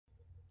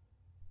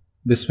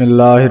بسم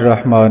اللہ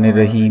الرحمن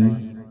الرحیم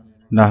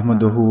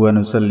نحمدہ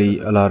ونصلی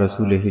علی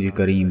رسولہ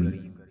الکریم۔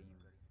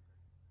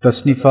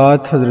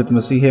 تصنیفات حضرت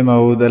مسیح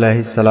موعود علیہ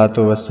الصلاۃ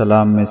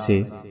والسلام میں سے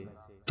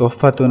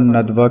تحفۃ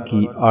الندوہ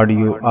کی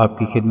آڈیو آپ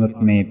کی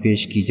خدمت میں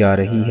پیش کی جا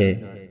رہی ہے۔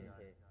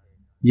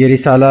 یہ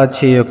رسالہ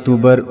 6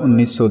 اکتوبر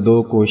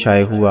 1902 کو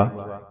شائع ہوا۔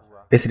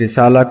 اس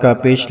رسالہ کا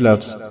پیش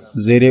لفظ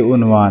زیر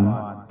عنوان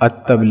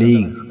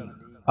التبلیغ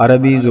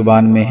عربی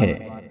زبان میں ہے،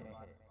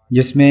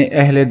 جس میں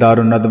اہل دار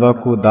الندوہ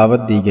کو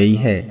دعوت دی گئی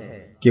ہے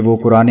کہ وہ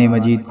قرآن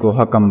مجید کو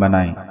حکم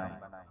بنائیں،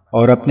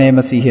 اور اپنے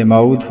مسیح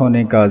موعود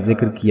ہونے کا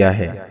ذکر کیا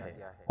ہے،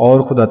 اور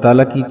خدا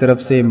تعالیٰ کی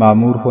طرف سے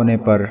مامور ہونے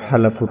پر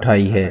حلف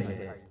اٹھائی ہے،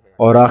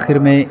 اور آخر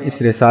میں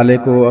اس رسالے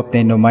کو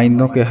اپنے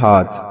نمائندوں کے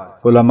ہاتھ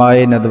علماء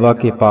ندوہ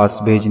کے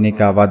پاس بھیجنے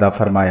کا وعدہ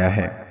فرمایا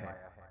ہے۔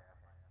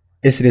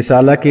 اس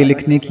رسالہ کے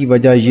لکھنے کی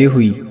وجہ یہ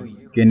ہوئی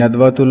کہ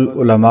ندوۃ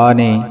العلماء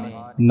نے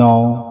 9،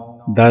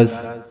 10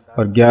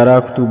 اور 11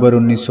 اکتوبر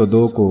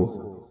 1902 کو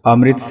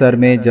امرتسر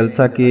میں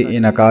جلسہ کے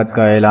انعقاد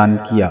کا اعلان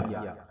کیا،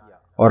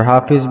 اور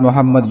حافظ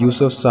محمد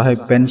یوسف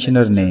صاحب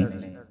پینشنر نے،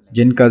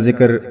 جن کا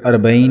ذکر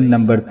 40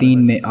 نمبر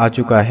 3 میں آ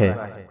چکا ہے،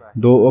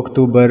 2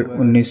 اکتوبر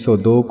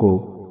 1902 کو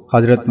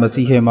حضرت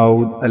مسیح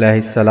موعود علیہ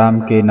السلام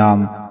کے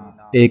نام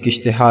ایک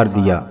اشتہار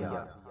دیا۔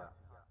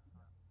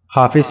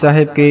 حافظ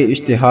صاحب کے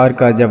اشتہار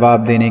کا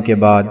جواب دینے کے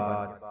بعد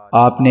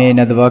آپ نے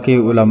ندوہ کے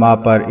علماء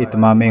پر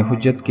اتمام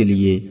حجت کے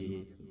لیے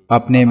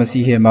اپنے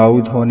مسیح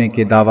موعود ہونے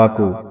کے دعویٰ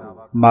کو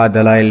ما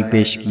دلائل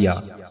پیش کیا،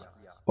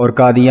 اور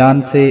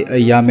قادیان سے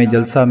ایام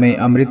جلسہ میں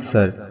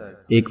امرتسر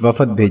ایک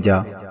وفد بھیجا،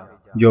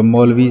 جو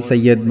مولوی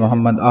سید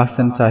محمد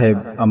احسن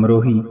صاحب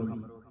امروہی،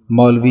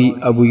 مولوی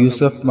ابو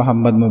یوسف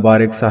محمد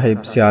مبارک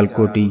صاحب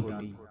سیالکوٹی،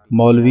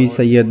 مولوی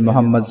سید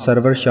محمد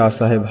سرور شاہ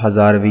صاحب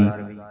ہزاروی،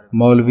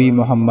 مولوی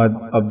محمد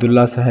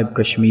عبداللہ صاحب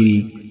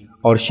کشمیری،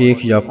 اور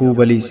شیخ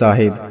یعقوب علی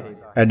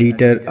صاحب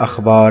ایڈیٹر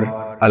اخبار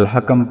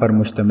الحکم پر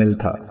مشتمل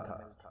تھا۔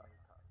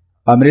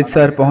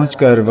 امرتسر پہنچ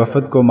کر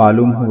وفد کو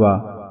معلوم ہوا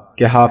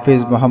کہ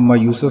حافظ محمد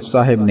یوسف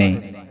صاحب نے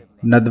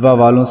ندوہ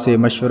والوں سے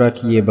مشورہ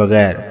کیے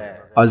بغیر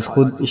از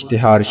خود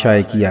اشتہار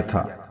شائع کیا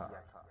تھا۔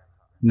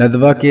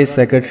 ندوہ کے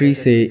سیکرٹری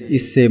سے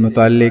اس سے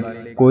متعلق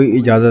کوئی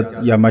اجازت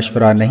یا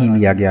مشورہ نہیں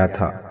لیا گیا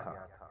تھا،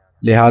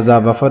 لہٰذا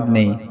وفد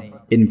نے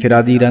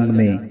انفرادی رنگ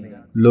میں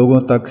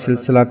لوگوں تک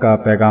سلسلہ کا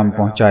پیغام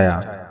پہنچایا،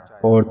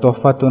 اور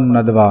تحفۃ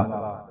الندوہ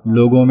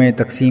لوگوں میں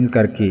تقسیم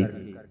کر کے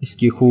اس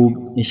کی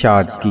خوب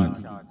اشاعت کی۔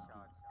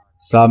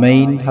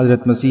 سامعین،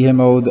 حضرت مسیح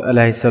موعود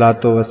علیہ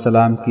الصلاۃ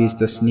والسلام کی اس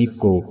تصنیف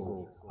کو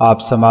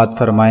آپ سماعت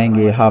فرمائیں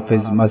گے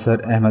حافظ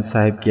مظہر احمد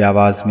صاحب کی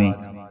آواز میں،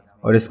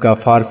 اور اس کا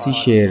فارسی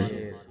شعر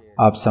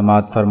آپ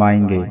سماعت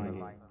فرمائیں گے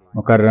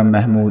مکرم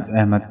محمود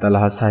احمد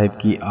طلحہ صاحب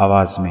کی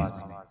آواز میں،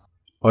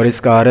 اور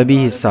اس کا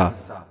عربی حصہ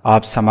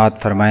آپ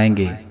سماعت فرمائیں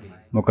گے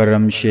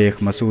مکرم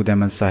شیخ مسعود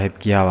احمد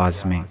صاحب کی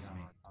آواز میں۔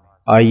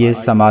 آئیے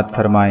سماعت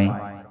فرمائیں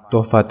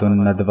تحفۃ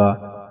الندوہ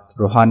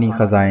روحانی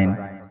خزائن،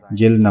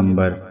 جلد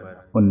نمبر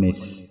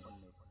 19۔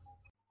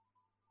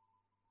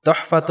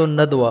 تحفۃ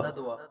الندوہ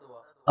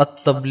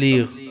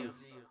التبلیغ۔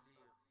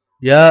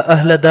 یا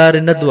اہل دار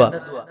ندوہ،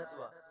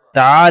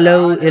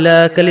 تعالوا الى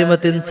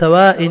کلمۃ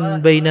سواء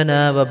بیننا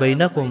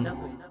وبینکم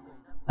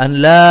ان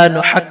لا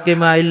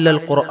نحکم الا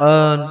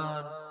القرآن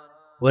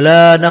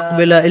ولا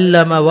نقبل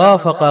الا ما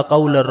وافق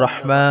قول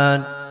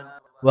الرحمن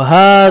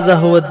وهذا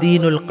هو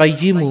الدین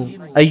القیم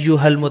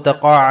ایها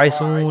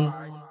المتقاعسون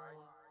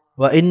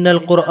وان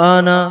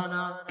القرآن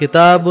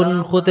کتاب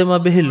ختم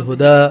به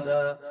الهدى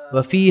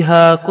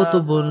وفيها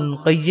كتب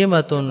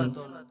قيمة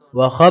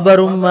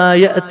وخبر ما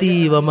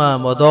يأتي وما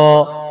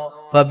مضى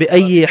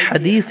فبأي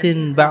حديث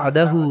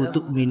بعده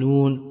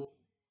تؤمنون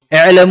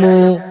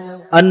اعلموا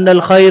أن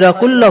الخير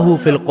كله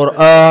في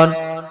القرآن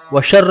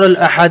وشر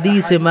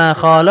الأحاديث ما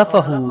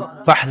خالفه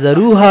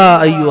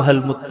فاحذروها أيها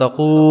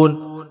المتقون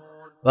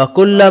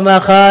وكل ما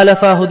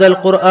خالف هدى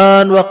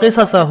القرآن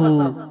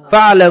وقصصه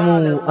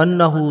فاعلموا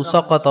أنه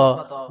سقط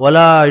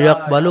ولا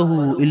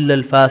يقبله إلا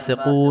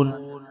الفاسقون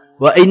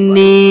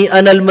وإني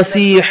أنا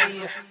المسيح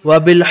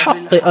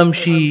وبالحق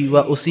أمشي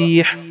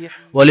وأسيح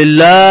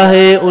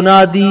ولله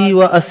أنادي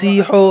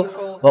وأسيح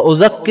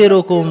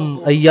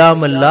وأذكركم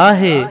أيام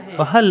الله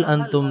فهل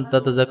أنتم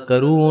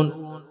تتذكرون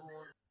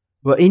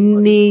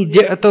وإني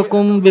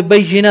جئتكم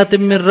ببينة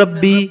من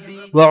ربي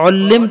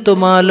وعلمت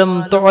ما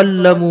لم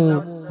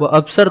تعلموا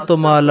وأبصرت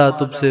ما لا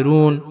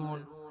تبصرون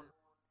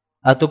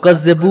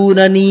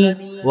أتكذبونني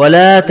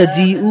ولا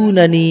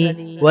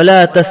تجيئونني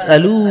ولا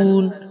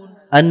تسألون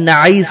أن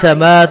عيسى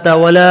مات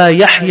ولا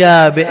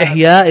يحيى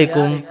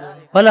بإحيائكم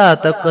فلا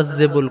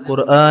تكذبوا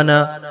القرآن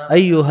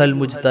أيها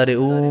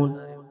المجترئون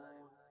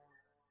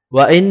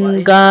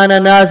وإن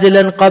كان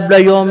نازلا قبل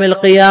يوم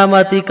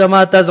القيامة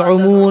كما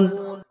تزعمون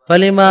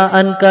فلما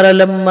أنكر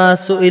لما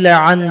سئل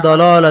عن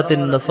ضلالة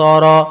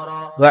النصارى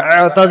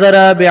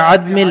واعتذر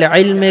بعدم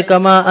العلم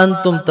كما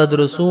أنتم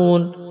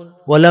تدرسون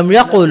ولم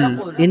يقل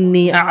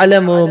إني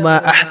أعلم ما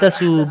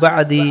أحدث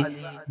بعدي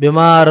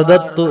بما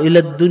رددت إلى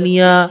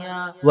الدنيا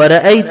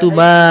ورأيت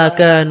ما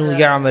كانوا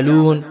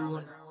يعملون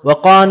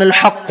وقال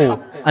الحق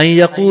أن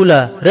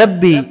يقول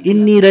ربي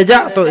إني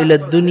رجعت إلى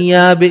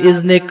الدنيا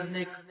بإذنك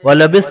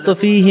ولبثت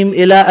فيهم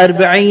إلى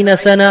 40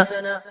 سنة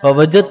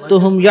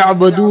فوجدتهم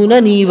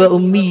يعبدونني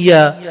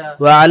وأمي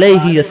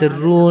وعليه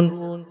يسرون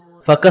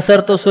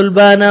فكسرت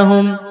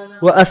صلبانهم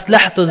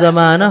وأصلحت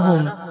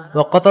زمانهم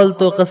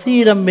وقتلت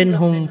كثيرا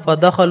منهم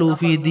فدخلوا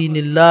في دين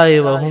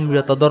الله وهم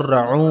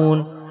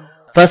يتضرعون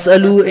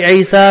فاسألوا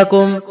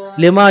عيساكم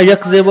لما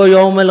يكذب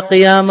يوم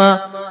القيامة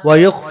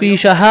ويخفي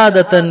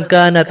شهادة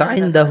كانت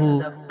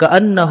عنده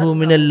كأنه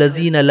من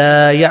الذين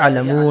لا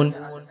يعلمون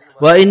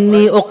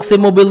وإني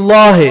أقسم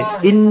بالله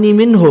إني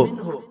منه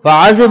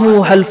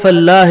فعزموا حلف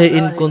الله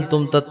إن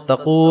كنتم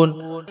تتقون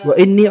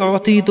وإني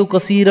أعطيت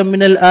كثيرا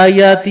من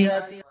الآيات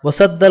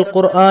وسد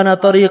القرآن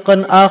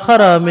طريقا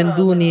آخر من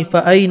دوني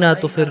فأين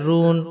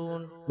تفرون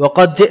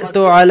وقد جئت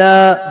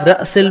على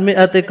رأس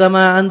 100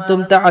 كما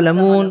أنتم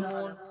تعلمون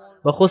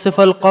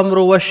وخسف القمر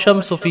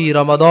والشمس في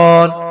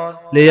رمضان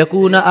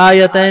ليكون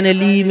آيتين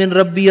لي من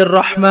ربي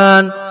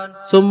الرحمن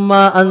ثم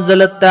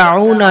أنزل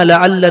الطاعون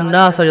لعل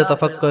الناس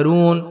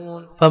يتفكرون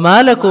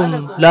فما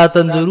لكم لا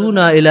تنظرون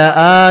إلى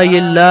آي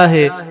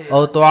الله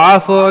أو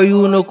تعاف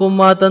عيونكم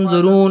ما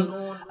تنظرون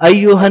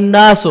أيها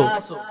الناس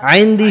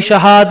عندي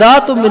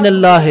شهادات من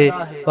الله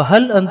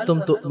فهل أنتم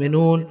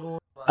تؤمنون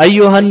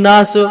أيها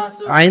الناس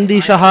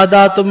عندي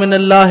شهادات من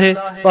الله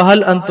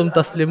فهل أنتم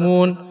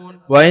تسلمون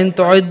وإن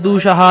تعدوا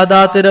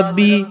شهادات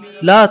ربي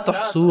لا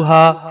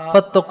تحصوها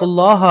فاتقوا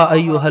الله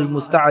أيها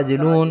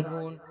المستعجلون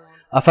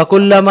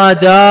أفكلما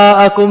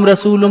جاءكم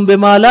رسول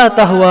بما لا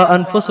تهوى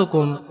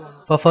أنفسكم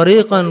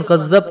ففريقا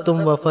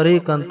كذبتم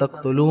وفريقا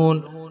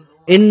تقتلون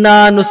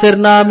إنا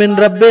نصرنا من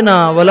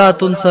ربنا ولا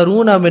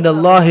تنصرون من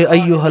الله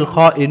أيها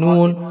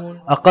الخائنون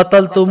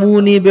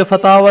أقتلتموني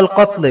بفتاوى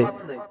القتل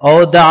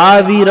أو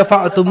دعاوي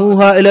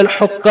رفعتموها إلى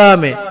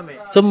الحكام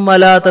ثم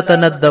لا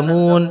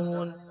تتندمون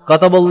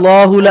كتب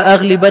الله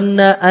لأغلبن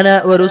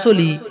أنا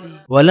ورسلي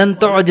ولن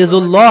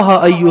تعجزوا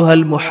الله أيها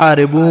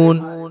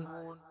المحاربون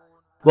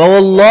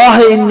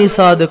ووالله إني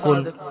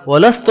صادق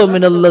ولست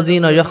من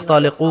الذين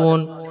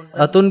يختلقون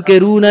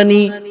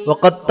أتنكرونني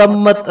وقد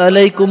تمت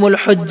عليكم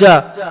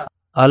الحجة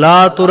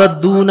ألا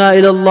تردون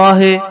إلى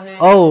الله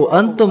أو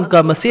أنتم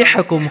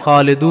كمسيحكم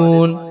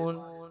خالدون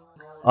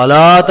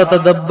ألا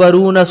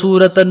تتدبرون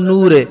سورة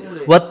النور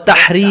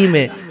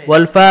والتحريم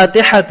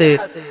والفاتحة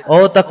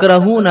أو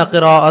تكرهون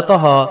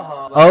قراءتها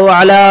أو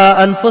على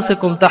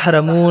أنفسكم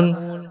تحرمون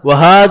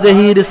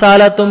وهذه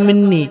رسالة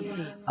مني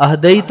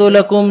أهديت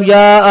لكم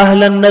يا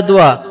أهل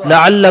الندوة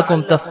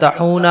لعلكم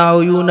تفتحون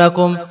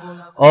عيونكم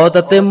أو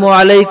تتم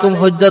عليكم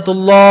حجة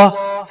الله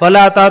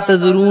فلا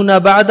تعتذرون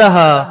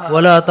بعدها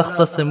ولا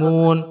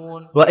تختصمون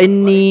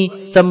وإني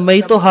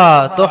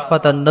سميتها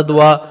تحفة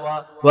الندوة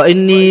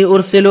وإني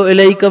أرسل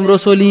إليكم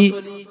رسلي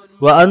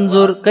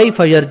وأنظر كيف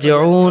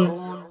يرجعون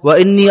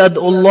وإني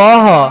أدعو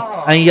الله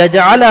أن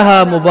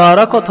يجعلها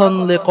مباركة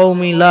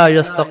لقوم لا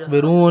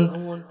يستكبرون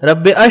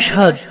رب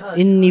أشهد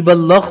إني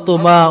بلغت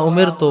ما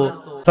أمرت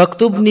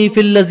فاكتبني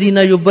في الذين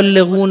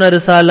يبلغون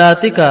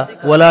رسالاتك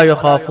ولا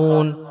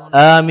يخافون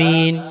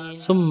آمین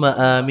ثم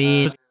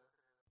آمین۔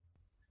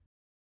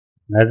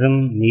 نظم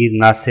میر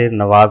ناصر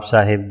نواب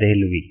صاحب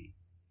دہلوی۔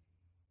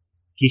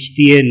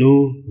 کشتی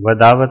نوح و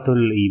دعوت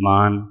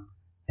الایمان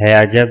ہے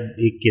عجب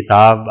ایک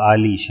کتاب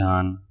عالی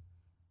شان،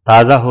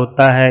 تازہ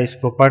ہوتا ہے اس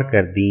کو پڑھ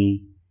کر دین،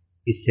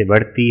 اس سے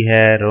بڑھتی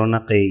ہے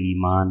رونق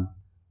ایمان،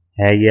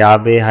 ہے یہ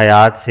آب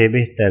حیات سے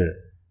بہتر،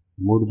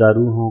 مردہ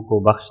روحوں کو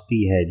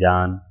بخشتی ہے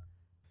جان،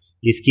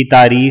 اس کی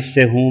تعریف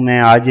سے ہوں میں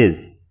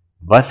عاجز،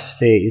 وصف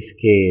سے اس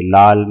کے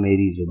لال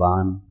میری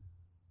زبان،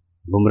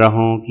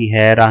 گمراہوں کی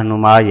ہے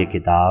رہنما یہ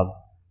کتاب،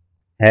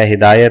 ہے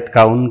ہدایت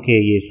کا ان کے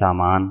یہ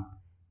سامان،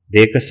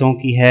 بے کسوں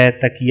کی ہے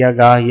تکیہ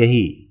گاہ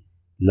یہی،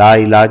 لا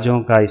علاجوں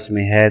کا اس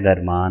میں ہے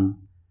درمان،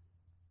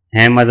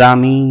 ہیں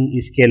مضامین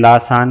اس کے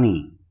لاسانی،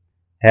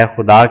 ہے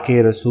خدا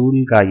کے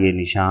رسول کا یہ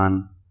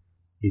نشان،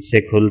 اس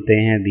سے کھلتے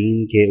ہیں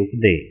دین کے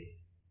عقدے،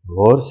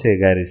 غور سے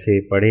گر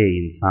اسے پڑھے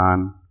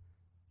انسان،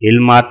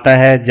 علم آتا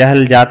ہے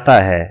جہل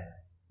جاتا ہے،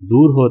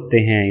 دور ہوتے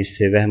ہیں اس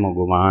سے وہم و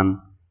گمان،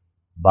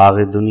 باغ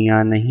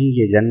دنیا نہیں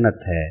یہ جنت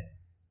ہے،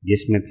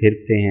 جس میں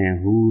پھرتے ہیں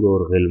حور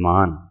اور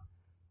غلمان،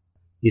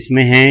 اس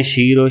میں ہیں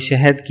شیر و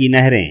شہد کی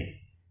نہریں،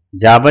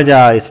 جا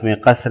بجا اس میں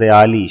قصر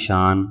عالی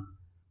شان،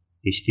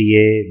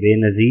 کشتیے بے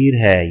نظیر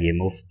ہے یہ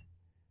مفت،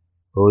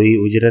 کوئی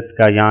اجرت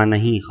کا یہاں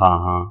نہیں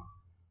خواہاں،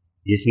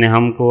 جس نے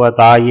ہم کو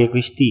عطا یہ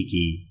کشتی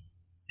کی،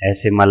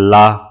 ایسے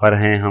ملاح پر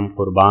ہیں ہم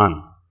قربان،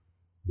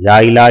 یا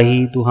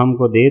الہی تو ہم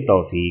کو دے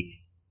توفیق،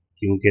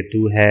 کیونکہ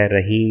تو ہے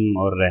رحیم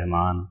اور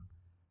رحمان،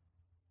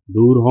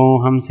 دور ہوں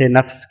ہم سے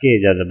نفس کے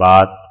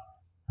جذبات،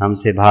 ہم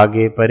سے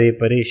بھاگے پرے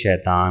پرے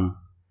شیطان،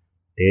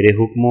 تیرے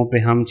حکموں پہ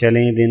ہم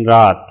چلیں دن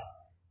رات،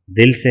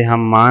 دل سے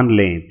ہم مان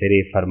لیں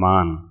تیرے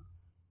فرمان،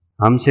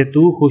 ہم سے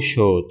تو خوش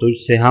ہو تجھ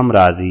سے ہم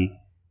راضی،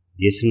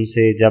 جسم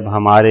سے جب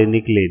ہمارے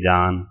نکلے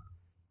جان،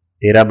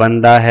 تیرا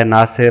بندہ ہے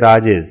ناصر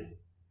عاجز،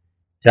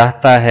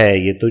 چاہتا ہے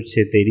یہ تجھ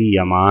سے تیری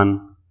امان،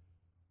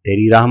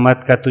 تیری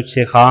رحمت کا تجھ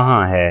سے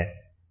خواہاں ہے،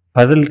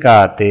 فضل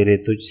کا تیرے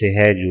تجھ سے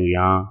ہے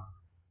جویاں،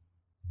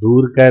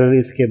 دور کر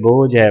اس کے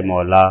بوجھ ہے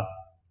مولا،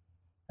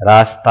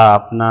 راستہ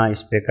اپنا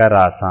اس پہ کر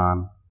آسان،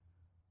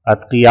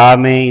 اتقیاء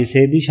میں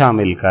اسے بھی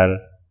شامل کر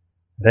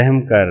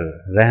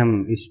رحم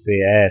اس پہ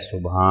اے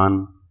سبحان،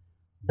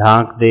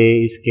 ڈھانک دے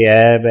اس کے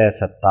عیب اے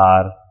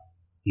ستار،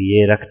 کہ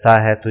یہ رکھتا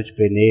ہے تجھ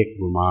پہ نیک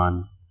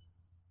گمان،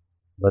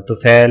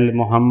 بطفیل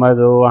محمد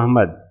و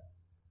احمد،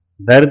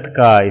 درد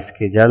کا اس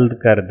کے جلد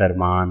کر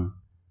درمان،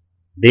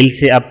 دل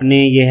سے اپنے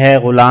یہ ہے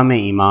غلام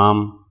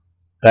امام،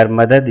 کر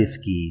مدد اس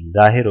کی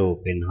ظاہر و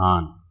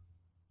پنہان۔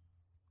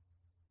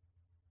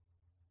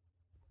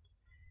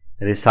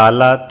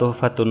 رسالہ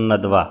تحفۃ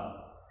الندوہ۔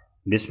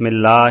 بسم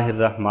اللہ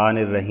الرحمن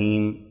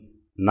الرحیم،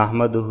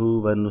 نحمدہ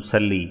و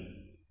نصلی۔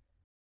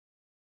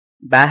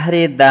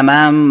 بهر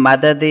دمم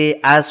مدد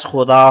از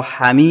خدا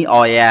همی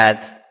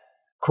آید،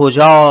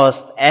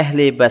 کجاست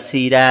اهل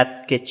بصیرت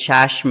که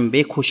چشم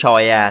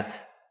بگشاید۔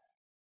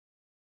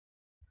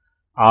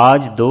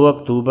 آج 2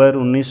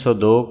 اکتوبر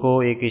 1902 کو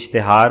ایک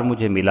اشتہار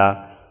مجھے ملا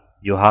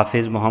جو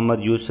حافظ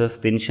محمد یوسف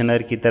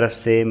پنشنر کی طرف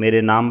سے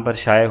میرے نام پر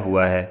شائع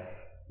ہوا ہے،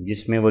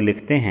 جس میں وہ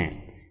لکھتے ہیں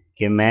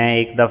کہ میں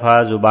ایک دفعہ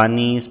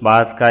زبانی اس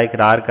بات کا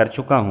اقرار کر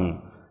چکا ہوں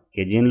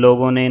کہ جن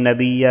لوگوں نے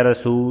نبی یا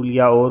رسول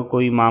یا اور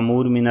کوئی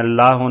مامور من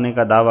اللہ ہونے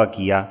کا دعویٰ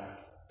کیا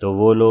تو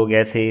وہ لوگ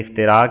ایسے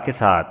افتراء کے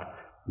ساتھ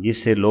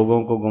جس سے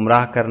لوگوں کو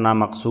گمراہ کرنا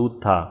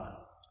مقصود تھا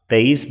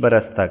 23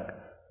 برس تک،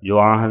 جو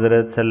آن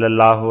حضرت صلی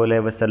اللہ علیہ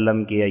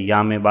وسلم کے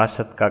ایام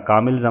بعثت کا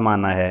کامل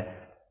زمانہ ہے،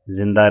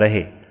 زندہ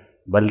رہے،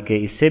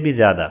 بلکہ اس سے بھی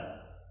زیادہ۔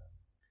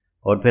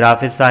 اور پھر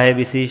حافظ صاحب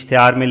اسی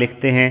اشتہار میں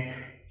لکھتے ہیں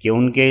کہ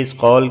ان کے اس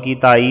قول کی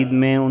تائید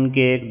میں ان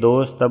کے ایک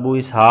دوست ابو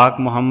اسحاق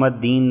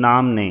محمد دین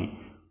نام نے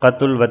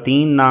قط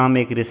الوطین نام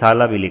ایک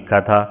رسالہ بھی لکھا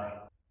تھا،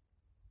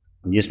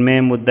 جس میں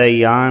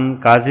مدعیان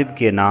کاذب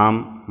کے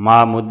نام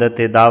ما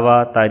مدت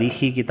دعویٰ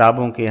تاریخی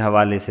کتابوں کے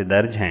حوالے سے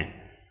درج ہیں۔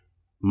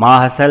 ما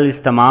حصل اس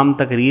تمام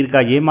تقریر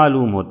کا یہ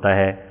معلوم ہوتا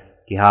ہے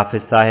کہ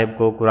حافظ صاحب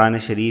کو قرآن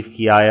شریف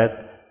کی آیت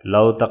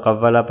لو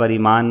تقولہ پر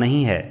ایمان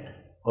نہیں ہے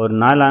اور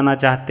نہ لانا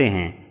چاہتے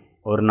ہیں،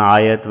 اور نہ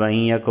آیت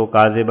وَإِن یَکُ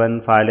کاذبًا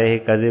فَعَلَیہ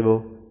کَذِبُہ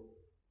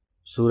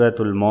سورۃ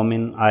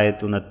المومن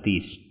آیت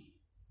 29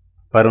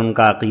 پر ان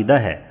کا عقیدہ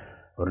ہے،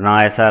 اور نہ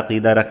ایسا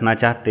عقیدہ رکھنا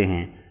چاہتے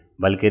ہیں،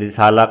 بلکہ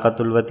رسالہ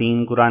قط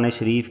الوطین قرآن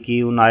شریف کی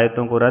ان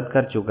آیتوں کو رد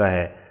کر چکا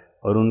ہے،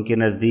 اور ان کے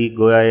نزدیک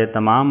گویا یہ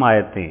تمام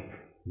آیتیں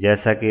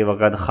جیسا کہ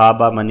وقد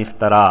خاب من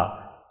افترا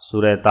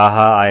سورہ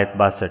طٰہٰ آیت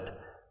 62،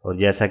 اور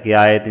جیسا کہ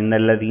آیت ان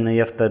الذین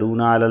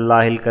یفترون علی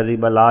اللہ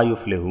الکذب لا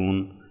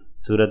یفلحون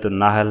سورۃ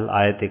النحل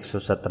آیت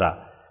 117،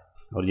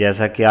 اور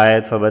جیسا کہ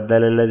آیت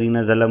فبدل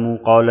الذین ظلموا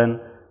قولا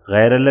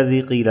غیر الذی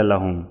قیل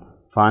لهم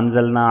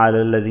فانزلنا علی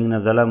الذین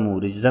ظلموا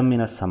رجزا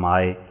من السماء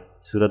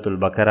سورۃ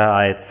البقرہ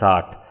آیت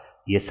 60،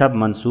 یہ سب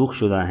منسوخ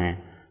شدہ ہیں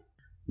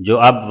جو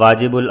اب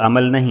واجب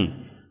العمل نہیں۔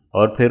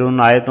 اور پھر ان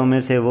آیتوں میں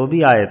سے وہ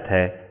بھی آیت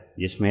ہے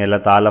جس میں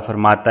اللہ تعالیٰ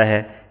فرماتا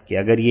ہے کہ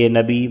اگر یہ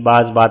نبی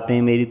بعض باتیں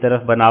میری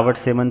طرف بناوٹ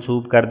سے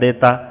منسوب کر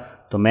دیتا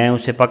تو میں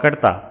اسے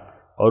پکڑتا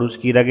اور اس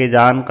کی رگ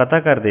جان قطع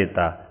کر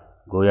دیتا۔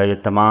 گویا یہ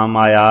تمام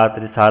آیات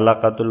رسالہ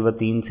قط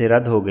الوطین سے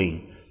رد ہو گئیں،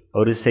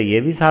 اور اس سے یہ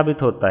بھی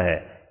ثابت ہوتا ہے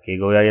کہ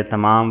گویا یہ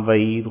تمام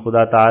وعید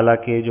خدا تعالیٰ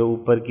کے جو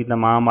اوپر کی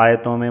تمام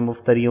آیتوں میں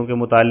مفتریوں کے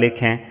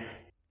متعلق ہیں،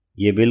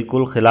 یہ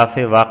بالکل خلاف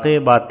واقع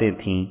باتیں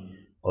تھیں،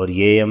 اور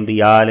یہ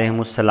انبیاء علیہم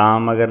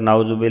السلام اگر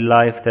نعوذ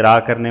باللہ افتراء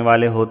کرنے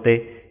والے ہوتے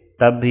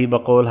تب بھی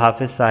بقول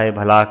حافظ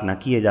صاحب ہلاک نہ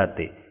کیے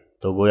جاتے۔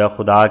 تو گویا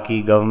خدا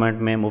کی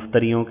گورنمنٹ میں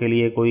مفتریوں کے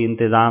لیے کوئی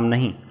انتظام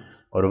نہیں،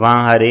 اور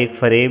وہاں ہر ایک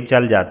فریب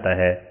چل جاتا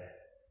ہے۔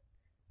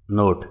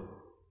 نوٹ: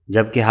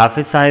 جبکہ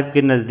حافظ صاحب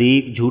کے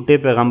نزدیک جھوٹے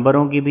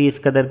پیغمبروں کی بھی اس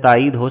قدر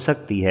تائید ہو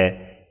سکتی ہے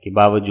کہ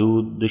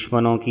باوجود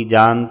دشمنوں کی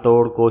جان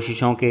توڑ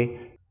کوششوں کے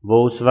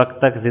وہ اس وقت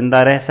تک زندہ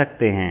رہ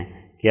سکتے ہیں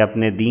کہ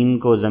اپنے دین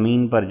کو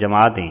زمین پر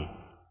جما دیں،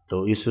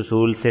 تو اس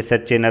اصول سے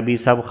سچے نبی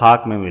سب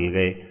خاک میں مل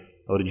گئے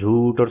اور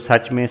جھوٹ اور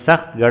سچ میں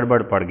سخت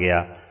گڑبڑ پڑ گیا،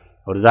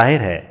 اور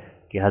ظاہر ہے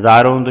کہ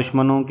ہزاروں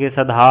دشمنوں کے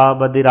صدہا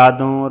بد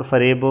ارادوں اور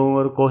فریبوں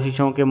اور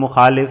کوششوں کے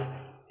مخالف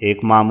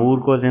ایک معمور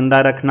کو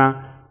زندہ رکھنا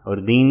اور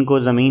دین کو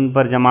زمین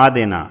پر جما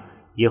دینا،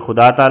 یہ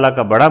خدا تعالیٰ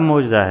کا بڑا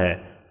معجزہ ہے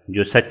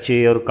جو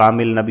سچے اور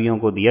کامل نبیوں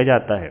کو دیا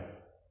جاتا ہے۔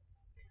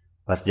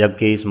 بس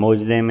جبکہ اس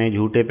معجزے میں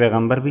جھوٹے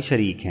پیغمبر بھی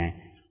شریک ہیں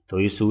تو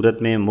اس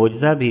صورت میں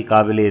معجزہ بھی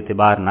قابل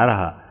اعتبار نہ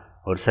رہا،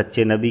 اور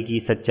سچے نبی کی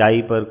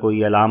سچائی پر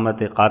کوئی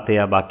علامت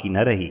قاطعہ باقی نہ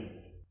رہی۔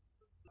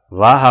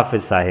 واہ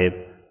حافظ صاحب،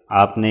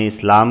 آپ نے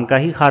اسلام کا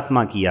ہی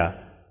خاتمہ کیا،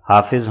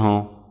 حافظ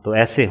ہوں تو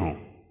ایسے ہوں،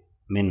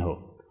 من ہو۔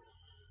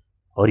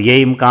 اور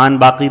یہ امکان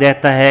باقی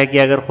رہتا ہے کہ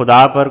اگر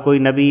خدا پر کوئی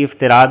نبی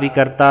افتراء بھی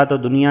کرتا تو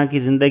دنیا کی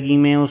زندگی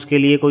میں اس کے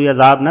لیے کوئی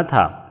عذاب نہ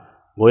تھا۔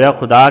 گویا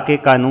خدا کے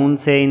قانون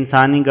سے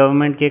انسانی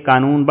گورنمنٹ کے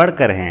قانون بڑھ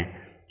کر ہیں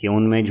کہ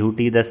ان میں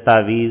جھوٹی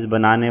دستاویز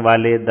بنانے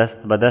والے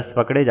دست بدست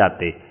پکڑے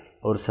جاتے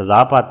اور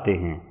سزا پاتے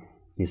ہیں۔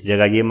 اس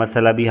جگہ یہ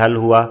مسئلہ بھی حل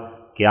ہوا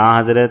کہ آن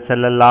حضرت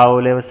صلی اللہ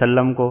علیہ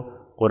وسلم کو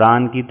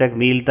قرآن کی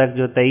تکمیل تک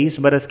جو 23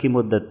 برس کی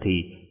مدت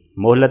تھی،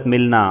 مہلت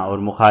ملنا اور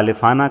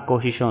مخالفانہ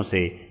کوششوں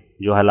سے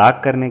جو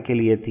ہلاک کرنے کے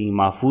لیے تھی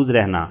محفوظ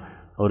رہنا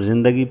اور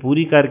زندگی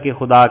پوری کر کے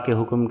خدا کے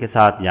حکم کے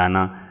ساتھ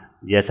جانا،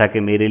 جیسا کہ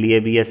میرے لیے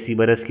بھی 80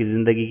 برس کی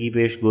زندگی کی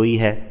پیش گوئی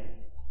ہے،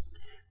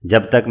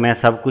 جب تک میں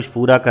سب کچھ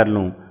پورا کر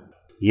لوں۔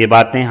 یہ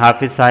باتیں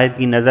حافظ صاحب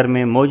کی نظر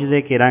میں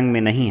معجزے کے رنگ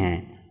میں نہیں ہیں،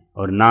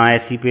 اور نہ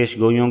ایسی پیش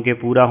گوئیوں کے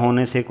پورا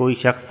ہونے سے کوئی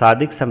شخص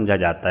صادق سمجھا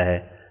جاتا ہے۔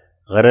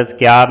 غرض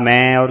کیا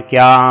میں اور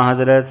کیا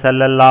حضرت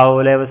صلی اللہ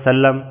علیہ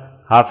وسلم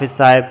حافظ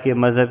صاحب کے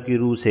مذہب کی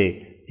روح سے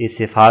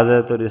اس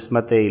حفاظت اور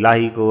عصمت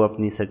الہی کو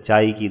اپنی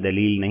سچائی کی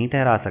دلیل نہیں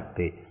ٹھہرا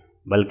سکتے،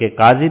 بلکہ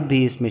کاذب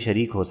بھی اس میں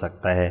شریک ہو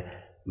سکتا ہے،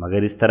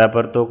 مگر اس طرح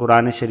پر تو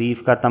قرآن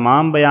شریف کا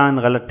تمام بیان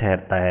غلط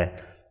ٹھہرتا ہے،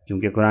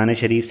 کیونکہ قرآن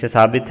شریف سے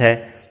ثابت ہے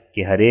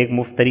کہ ہر ایک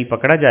مفتری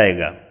پکڑا جائے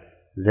گا،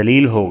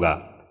 ذلیل ہوگا،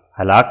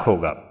 ہلاک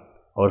ہوگا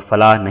اور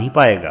فلاح نہیں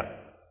پائے گا۔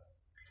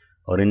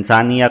 اور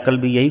انسانی عقل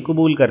بھی یہی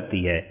قبول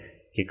کرتی ہے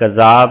کہ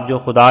کذاب جو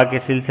خدا کے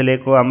سلسلے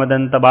کو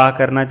عمدن تباہ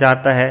کرنا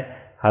چاہتا ہے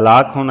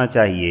ہلاک ہونا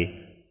چاہیے۔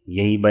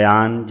 یہی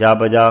بیان جا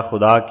بجا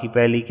خدا کی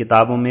پہلی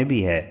کتابوں میں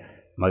بھی ہے،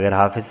 مگر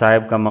حافظ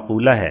صاحب کا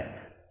مقولہ ہے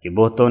کہ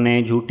بہتوں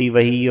نے جھوٹی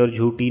وحی اور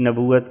جھوٹی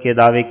نبوت کے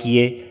دعوے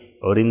کیے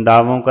اور ان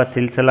دعووں کا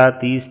سلسلہ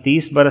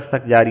 30 برس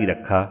تک جاری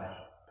رکھا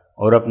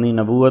اور اپنی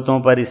نبوتوں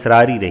پر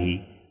اصراری رہی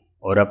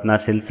اور اپنا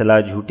سلسلہ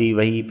جھوٹی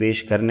وحی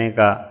پیش کرنے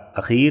کا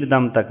اخیر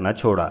دم تک نہ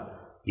چھوڑا،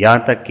 یہاں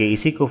تک کہ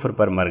اسی کفر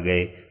پر مر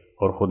گئے،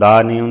 اور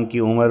خدا نے ان کی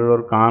عمر اور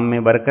کام میں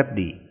برکت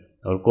دی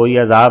اور کوئی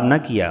عذاب نہ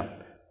کیا،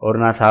 اور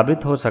نہ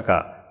ثابت ہو سکا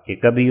کہ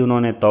کبھی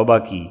انہوں نے توبہ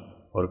کی،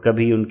 اور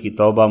کبھی ان کی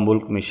توبہ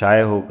ملک میں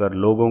شائع ہو کر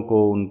لوگوں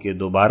کو ان کے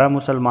دوبارہ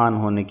مسلمان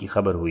ہونے کی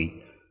خبر ہوئی۔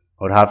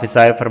 اور حافظ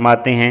صاحب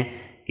فرماتے ہیں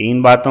کہ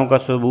ان باتوں کا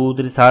ثبوت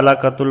رسالہ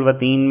قط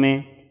الوطین میں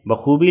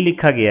بخوبی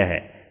لکھا گیا ہے،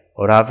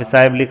 اور حافظ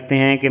صاحب لکھتے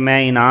ہیں کہ میں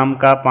انعام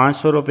کا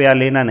 500 روپیہ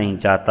لینا نہیں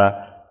چاہتا،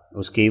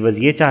 اس کے عوض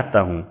یہ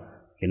چاہتا ہوں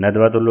کہ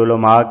ندوۃ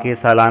العلماء کے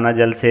سالانہ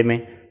جلسے میں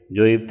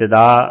جو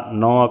ابتدا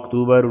 9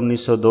 اکتوبر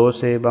 1902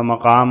 سے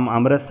بمقام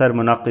امرتسر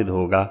منعقد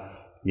ہوگا،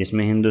 جس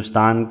میں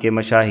ہندوستان کے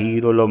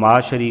مشاہیر علماء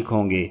شریک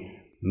ہوں گے،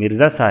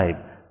 مرزا صاحب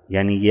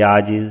یعنی یہ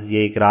عاجز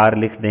یہ اقرار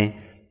لکھ دیں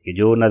کہ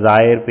جو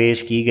نظائر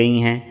پیش کی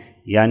گئی ہیں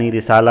یعنی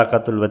رسالہ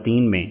قط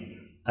الوطین میں،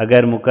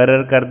 اگر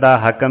مقرر کردہ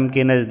حکم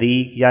کے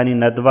نزدیک یعنی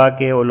ندوہ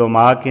کے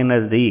علماء کے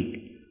نزدیک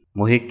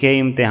محق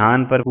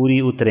امتحان پر پوری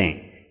اتریں،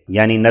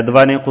 یعنی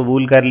ندوہ نے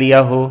قبول کر لیا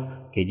ہو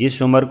کہ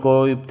جس عمر کو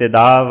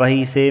ابتدا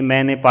وحی سے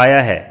میں نے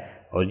پایا ہے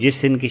اور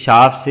جس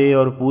انکشاف سے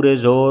اور پورے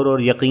زور اور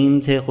یقین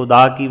سے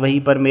خدا کی وحی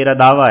پر میرا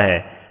دعویٰ ہے،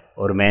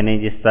 اور میں نے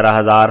جس طرح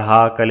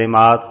ہزارہا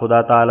کلمات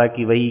خدا تعالیٰ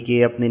کی وحی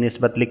کے اپنی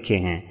نسبت لکھے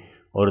ہیں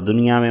اور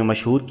دنیا میں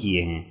مشہور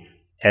کیے ہیں،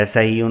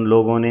 ایسا ہی ان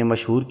لوگوں نے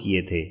مشہور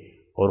کیے تھے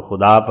اور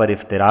خدا پر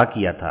افتراء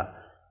کیا تھا،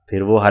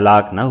 پھر وہ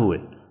ہلاک نہ ہوئے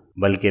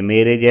بلکہ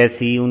میرے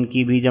جیسی ان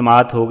کی بھی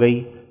جماعت ہو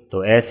گئی، تو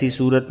ایسی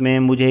صورت میں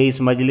مجھے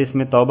اس مجلس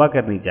میں توبہ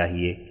کرنی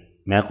چاہیے۔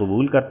 میں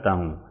قبول کرتا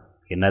ہوں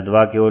کہ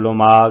ندوہ کے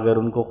علماء اگر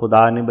ان کو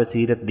خدا نے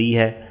بصیرت دی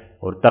ہے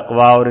اور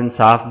تقوی اور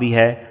انصاف بھی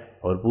ہے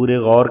اور پورے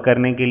غور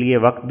کرنے کے لیے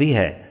وقت بھی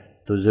ہے،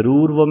 تو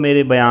ضرور وہ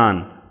میرے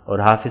بیان اور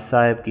حافظ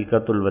صاحب کی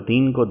قط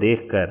الوطین کو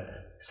دیکھ کر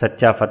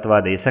سچا فتویٰ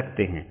دے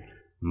سکتے ہیں،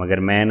 مگر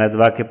میں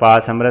ندوہ کے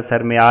پاس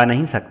امرتسر میں آ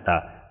نہیں سکتا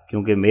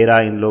کیونکہ میرا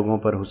ان لوگوں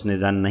پر حسن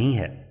ظن نہیں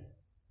ہے۔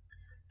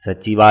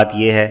 سچی بات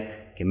یہ ہے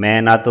کہ میں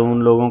نہ تو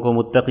ان لوگوں کو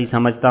متقی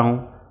سمجھتا ہوں،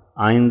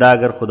 آئندہ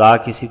اگر خدا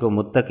کسی کو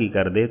متقی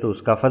کر دے تو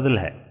اس کا فضل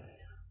ہے،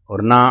 اور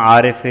نہ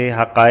عارف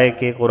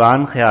حقائق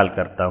قرآن خیال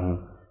کرتا ہوں،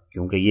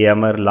 کیونکہ یہ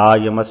امر لا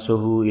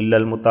یمسہ الا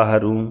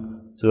المطہرون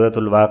سورۃ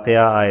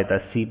الواقعہ آیت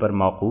 80 پر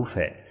موقوف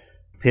ہے۔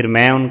 پھر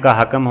میں ان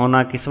کا حکم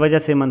ہونا کس وجہ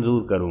سے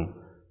منظور کروں؟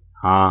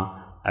 ہاں،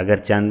 اگر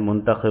چند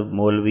منتخب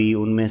مولوی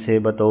ان میں سے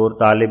بطور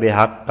طالب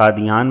حق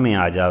قادیان میں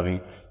آ جاویں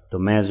تو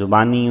میں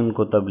زبانی ان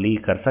کو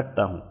تبلیغ کر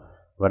سکتا ہوں،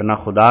 ورنہ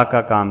خدا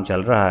کا کام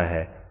چل رہا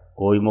ہے،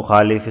 کوئی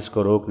مخالف اس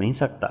کو روک نہیں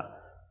سکتا۔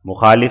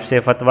 مخالف سے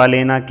فتویٰ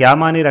لینا کیا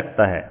معنی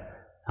رکھتا ہے؟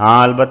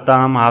 ہاں، البتہ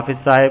ہم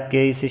حافظ صاحب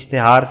کے اس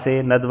اشتہار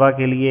سے ندوہ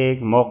کے لیے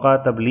ایک موقع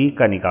تبلیغ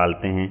کا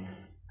نکالتے ہیں۔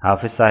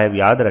 حافظ صاحب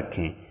یاد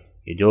رکھیں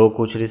کہ جو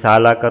کچھ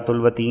رسالہ قط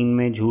الوطین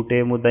میں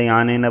جھوٹے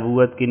مدعیان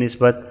نبوت کی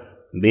نسبت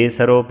بے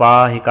سر و پا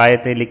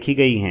حکایتیں لکھی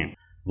گئی ہیں،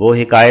 وہ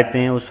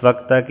حکایتیں اس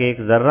وقت تک ایک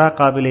ذرہ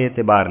قابل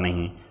اعتبار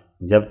نہیں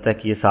جب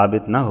تک یہ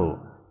ثابت نہ ہو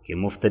کہ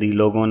مفتری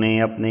لوگوں نے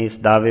اپنے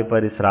اس دعوے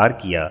پر اصرار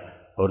کیا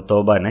اور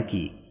توبہ نہ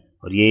کی،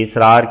 اور یہ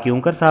اصرار کیوں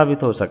کر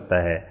ثابت ہو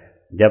سکتا ہے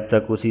جب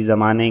تک اسی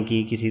زمانے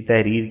کی کسی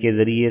تحریر کے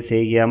ذریعے سے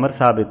یہ امر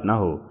ثابت نہ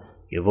ہو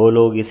کہ وہ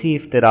لوگ اسی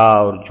افتراء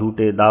اور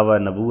جھوٹے دعوی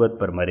نبوت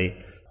پر مرے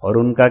اور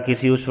ان کا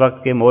کسی اس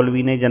وقت کے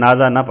مولوی نے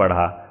جنازہ نہ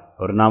پڑھا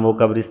اور نہ وہ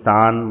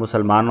قبرستان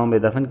مسلمانوں میں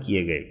دفن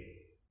کیے گئے۔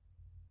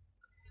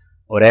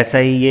 اور ایسا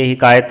ہی یہ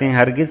حکایتیں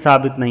ہرگز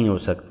ثابت نہیں ہو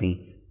سکتیں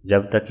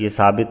جب تک یہ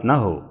ثابت نہ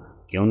ہو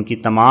کہ ان کی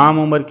تمام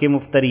عمر کے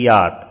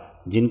مفتریات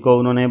جن کو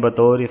انہوں نے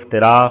بطور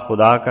افتراء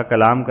خدا کا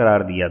کلام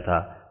قرار دیا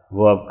تھا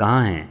وہ اب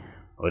کہاں ہیں،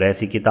 اور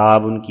ایسی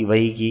کتاب ان کی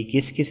وحی کی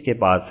کس کس کے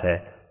پاس ہے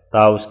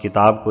تا اس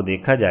کتاب کو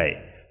دیکھا جائے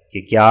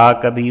کہ کیا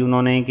کبھی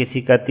انہوں نے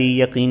کسی قطعی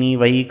یقینی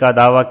وحی کا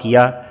دعویٰ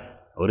کیا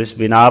اور اس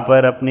بنا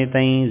پر اپنے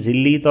تئیں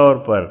ذلی طور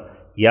پر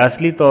یا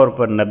اصلی طور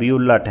پر نبی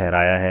اللہ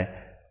ٹھہرایا ہے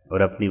اور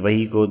اپنی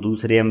وحی کو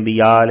دوسرے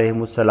انبیاء علیہ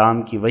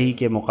السلام کی وحی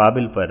کے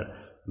مقابل پر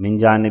من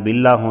جانب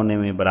اللہ ہونے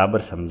میں برابر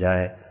سمجھا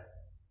ہے۔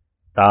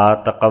 تا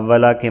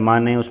تقولہ کے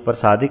معنی اس پر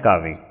صادق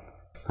آویں۔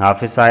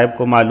 حافظ صاحب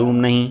کو معلوم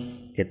نہیں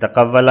کہ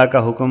تقولہ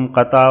کا حکم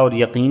قطع اور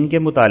یقین کے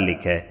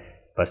متعلق ہے،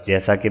 بس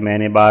جیسا کہ میں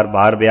نے بار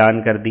بار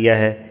بیان کر دیا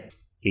ہے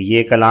کہ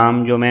یہ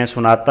کلام جو میں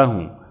سناتا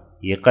ہوں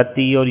یہ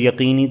قطعی اور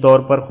یقینی طور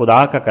پر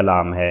خدا کا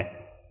کلام ہے،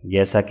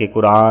 جیسا کہ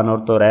قرآن اور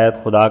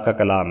توریت خدا کا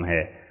کلام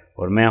ہے،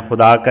 اور میں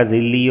خدا کا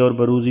ذلی اور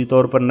بروزی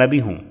طور پر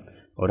نبی ہوں،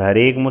 اور ہر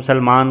ایک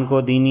مسلمان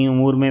کو دینی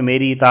امور میں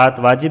میری اطاعت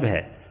واجب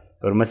ہے،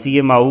 اور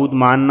مسیح موعود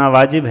ماننا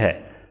واجب ہے،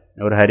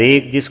 اور ہر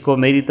ایک جس کو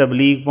میری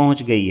تبلیغ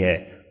پہنچ گئی ہے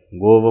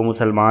گو وہ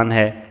مسلمان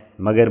ہے،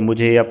 مگر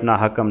مجھے اپنا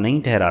حکم نہیں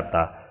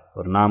ٹھہراتا،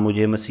 اور نہ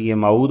مجھے مسیح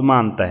موعود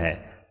مانتا ہے،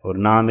 اور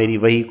نہ میری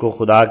وحی کو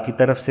خدا کی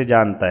طرف سے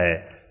جانتا ہے،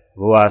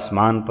 وہ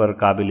آسمان پر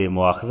قابل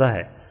مواخذہ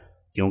ہے،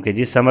 کیونکہ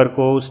جس امر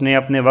کو اس نے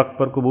اپنے وقت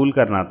پر قبول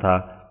کرنا تھا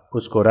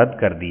اس کو رد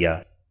کر دیا۔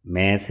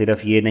 میں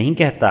صرف یہ نہیں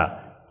کہتا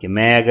کہ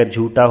میں اگر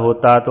جھوٹا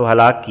ہوتا تو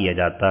ہلاک کیا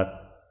جاتا،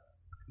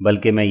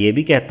 بلکہ میں یہ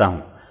بھی کہتا ہوں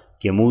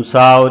کہ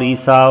موسیٰ اور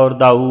عیسیٰ اور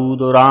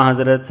داؤد اور آن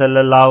حضرت صلی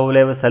اللہ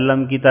علیہ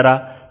وسلم کی طرح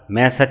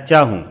میں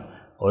سچا ہوں،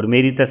 اور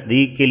میری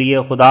تصدیق کے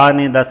لیے خدا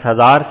نے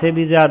 10,000 سے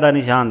بھی زیادہ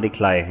نشان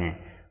دکھلائے ہیں۔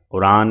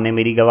 قرآن نے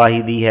میری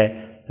گواہی دی ہے،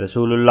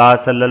 رسول اللہ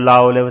صلی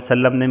اللہ علیہ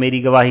وسلم نے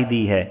میری گواہی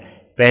دی ہے،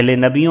 پہلے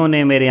نبیوں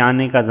نے میرے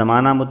آنے کا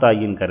زمانہ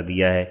متعین کر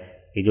دیا ہے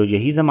کہ جو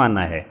یہی زمانہ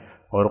ہے،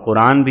 اور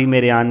قرآن بھی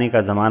میرے آنے کا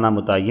زمانہ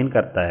متعین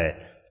کرتا ہے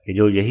کہ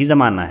جو یہی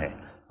زمانہ ہے،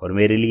 اور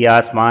میرے لیے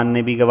آسمان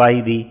نے بھی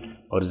گواہی دی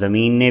اور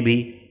زمین نے بھی،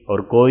 اور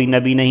کوئی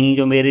نبی نہیں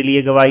جو میرے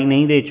لیے گواہی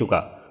نہیں دے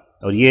چکا۔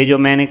 اور یہ جو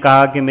میں نے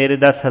کہا کہ میرے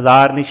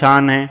 10,000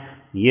 نشان ہیں،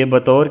 یہ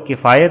بطور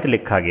کفایت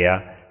لکھا گیا،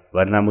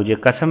 ورنہ مجھے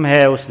قسم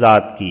ہے اس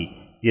ذات کی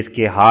جس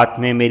کے ہاتھ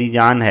میں میری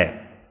جان ہے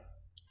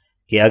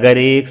کہ اگر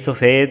ایک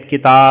سفید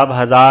کتاب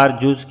 1000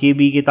 جز کی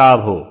بھی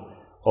کتاب ہو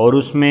اور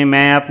اس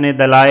میں اپنے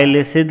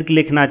دلائل صدق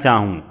لکھنا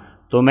چاہوں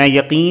تو میں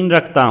یقین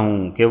رکھتا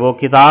ہوں کہ وہ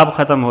کتاب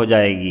ختم ہو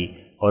جائے گی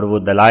اور وہ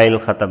دلائل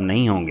ختم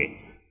نہیں ہوں گے۔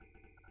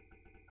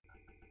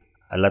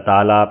 اللہ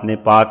تعالیٰ اپنے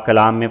پاک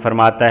کلام میں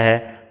فرماتا ہے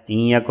اِن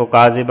یَکُ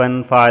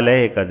کاذِبًا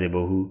فَعَلَیہِ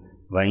کَذِبُہُ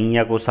وَإِن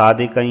یَکُ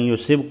صَادِقًا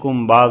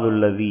یُصِبْکُم بَعْضُ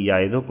الَّذِی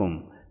یَعِدُکُم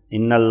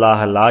اِنَّ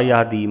اللَّهَ لَا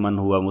یَہْدِی مَنْ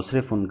هُوَ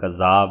مُسْرِفٌ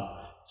کذاب،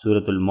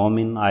 سورۃ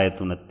المومن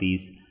آیت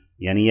 29۔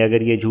 یعنی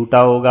اگر یہ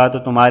جھوٹا ہوگا تو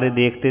تمہارے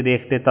دیکھتے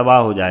دیکھتے تباہ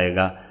ہو جائے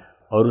گا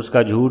اور اس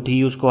کا جھوٹ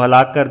ہی اس کو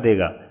ہلاک کر دے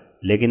گا،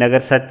 لیکن اگر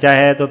سچا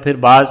ہے تو پھر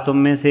بعض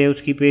تم میں سے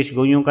اس کی پیش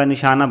گوئیوں کا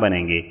نشانہ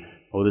بنیں گے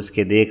اور اس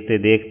کے دیکھتے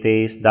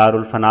دیکھتے اس دار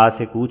الفنا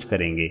سے کوچ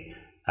کریں گے۔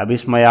 اب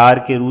اس معیار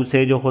کے روح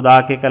سے جو خدا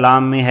کے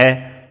کلام میں ہے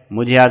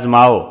مجھے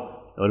آزماؤ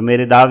اور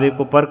میرے دعوے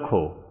کو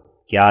پرکھو،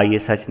 کیا یہ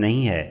سچ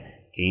نہیں ہے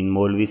کہ ان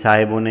مولوی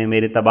صاحبوں نے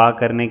میرے تباہ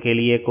کرنے کے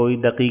لیے کوئی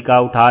دقیقہ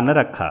اٹھا نہ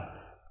رکھا؟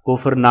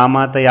 کفر نامہ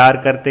تیار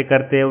کرتے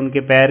کرتے ان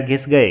کے پیر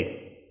گھس گئے،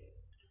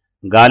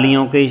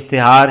 گالیوں کے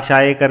اشتہار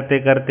شائع کرتے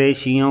کرتے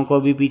شیعوں کو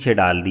بھی پیچھے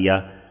ڈال دیا،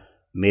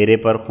 میرے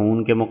پر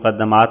خون کے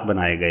مقدمات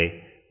بنائے گئے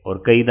اور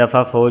کئی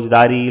دفعہ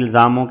فوجداری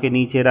الزاموں کے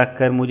نیچے رکھ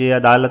کر مجھے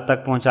عدالت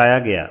تک پہنچایا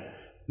گیا۔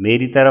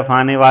 میری طرف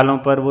آنے والوں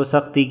پر وہ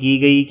سختی کی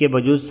گئی کہ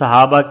بجز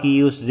صحابہ کی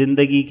اس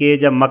زندگی کے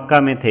جب مکہ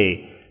میں تھے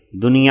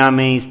دنیا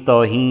میں اس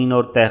توہین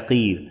اور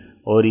تحقیر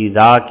اور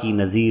ایذاء کی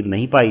نظیر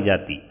نہیں پائی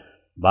جاتی۔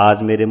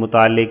 بعض میرے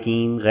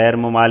متعلقین غیر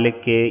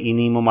ممالک کے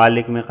انہی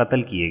ممالک میں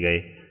قتل کیے گئے۔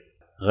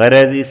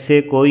 غرض اس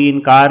سے کوئی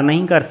انکار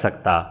نہیں کر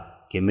سکتا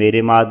کہ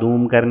میرے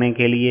معدوم کرنے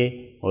کے لیے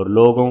اور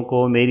لوگوں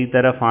کو میری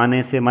طرف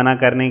آنے سے منع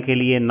کرنے کے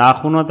لیے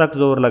ناخنوں تک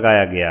زور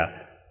لگایا گیا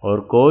اور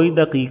کوئی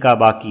دقیقہ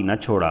باقی نہ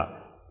چھوڑا۔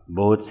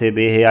 بہت سے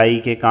بے حیائی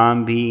کے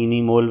کام بھی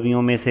انہی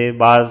مولویوں میں سے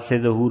بعض سے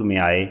ظہور میں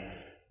آئے،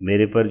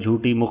 میرے پر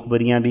جھوٹی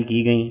مخبریاں بھی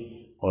کی گئیں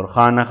اور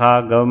خواہ نخواہ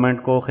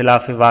گورنمنٹ کو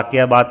خلاف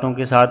واقعہ باتوں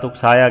کے ساتھ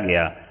اکسایا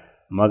گیا،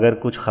 مگر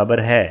کچھ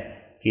خبر ہے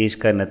کہ اس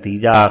کا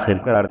نتیجہ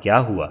آخر کیا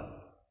ہوا؟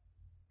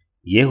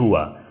 یہ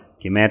ہوا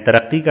کہ میں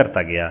ترقی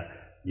کرتا گیا۔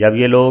 جب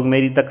یہ لوگ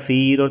میری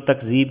تکفیر اور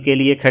تکذیب کے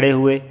لیے کھڑے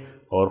ہوئے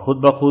اور خود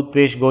بخود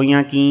پیش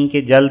گوئیاں کیں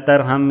کہ جلد تر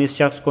ہم اس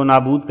شخص کو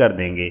نابود کر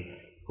دیں گے،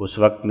 اس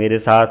وقت میرے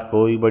ساتھ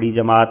کوئی بڑی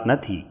جماعت نہ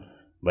تھی،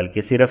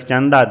 بلکہ صرف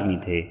چند آدمی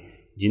تھے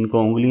جن کو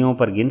انگلیوں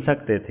پر گن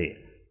سکتے تھے۔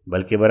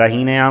 بلکہ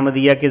براہین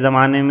احمدیہ کے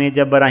زمانے میں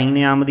جب براہین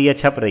احمدیہ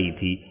چھپ رہی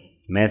تھی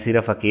میں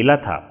صرف اکیلا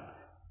تھا۔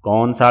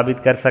 کون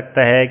ثابت کر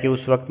سکتا ہے کہ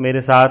اس وقت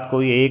میرے ساتھ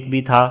کوئی ایک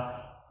بھی تھا؟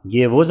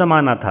 یہ وہ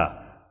زمانہ تھا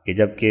کہ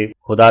جب کہ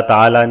خدا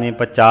تعالیٰ نے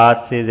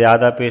 50 سے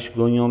زیادہ پیش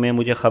گوئیوں میں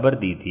مجھے خبر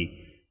دی تھی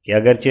کہ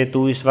اگرچہ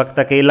تو اس وقت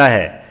اکیلا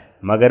ہے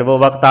مگر وہ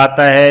وقت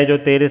آتا ہے جو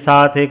تیرے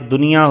ساتھ ایک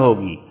دنیا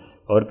ہوگی،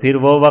 اور پھر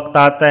وہ وقت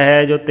آتا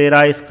ہے جو تیرا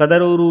اس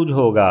قدر عروج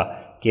ہوگا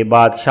کہ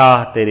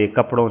بادشاہ تیرے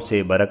کپڑوں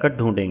سے برکت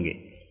ڈھونڈیں گے،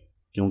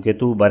 کیونکہ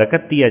تو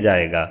برکت دیا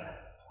جائے گا۔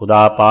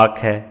 خدا پاک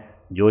ہے،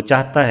 جو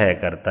چاہتا ہے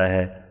کرتا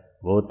ہے،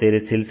 وہ تیرے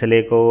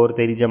سلسلے کو اور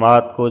تیری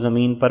جماعت کو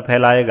زمین پر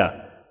پھیلائے گا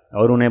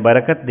اور انہیں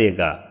برکت دے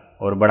گا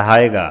اور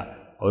بڑھائے گا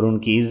اور ان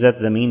کی عزت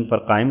زمین پر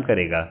قائم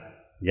کرے گا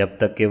جب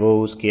تک کہ وہ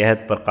اس کے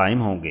عہد پر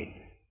قائم ہوں گے۔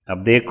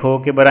 اب دیکھو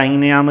کہ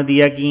براہین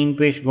احمدیہ کی ان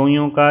پیش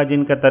گوئیوں کا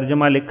جن کا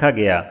ترجمہ لکھا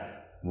گیا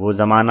وہ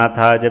زمانہ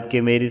تھا جب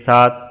کہ میرے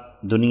ساتھ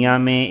دنیا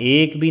میں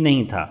ایک بھی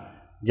نہیں تھا،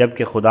 جب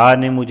کہ خدا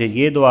نے مجھے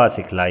یہ دعا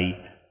سکھلائی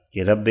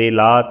کہ رب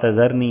لا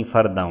تذرنی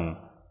فرداں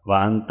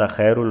وانت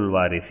خیر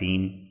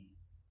الوارثین،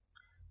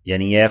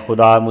 یعنی اے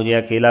خدا مجھے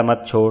اکیلا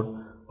مت چھوڑ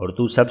اور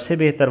تو سب سے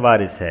بہتر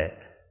وارث ہے۔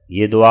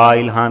 یہ دعا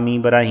الہامی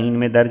براہین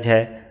میں درج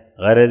ہے۔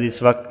 غرض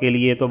اس وقت کے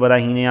لیے تو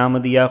براہین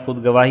احمدیہ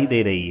خود گواہی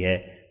دے رہی ہے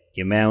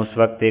کہ میں اس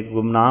وقت ایک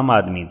گمنام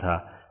آدمی تھا،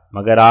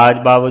 مگر آج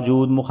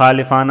باوجود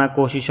مخالفانہ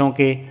کوششوں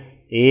کے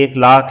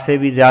 1,00,000 سے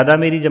بھی زیادہ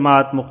میری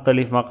جماعت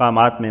مختلف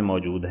مقامات میں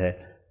موجود ہے۔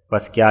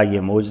 بس کیا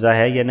یہ معجزہ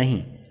ہے یا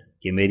نہیں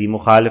کہ میری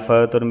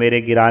مخالفت اور میرے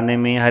گرانے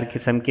میں ہر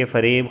قسم کے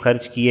فریب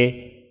خرچ کیے،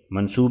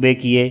 منصوبے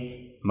کیے،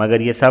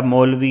 مگر یہ سب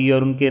مولوی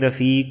اور ان کے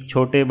رفیق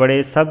چھوٹے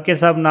بڑے سب کے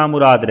سب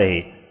نامراد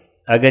رہے۔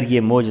 اگر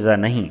یہ معجزہ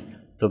نہیں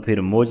تو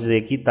پھر معجزے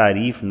کی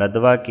تعریف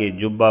ندوہ کے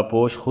جبہ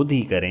پوش خود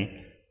ہی کریں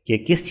کہ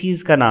کس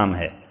چیز کا نام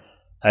ہے۔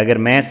 اگر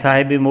میں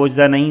صاحب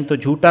معجزہ نہیں تو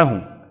جھوٹا ہوں،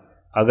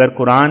 اگر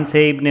قرآن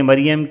سے ابن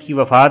مریم کی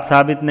وفات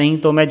ثابت نہیں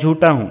تو میں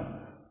جھوٹا ہوں،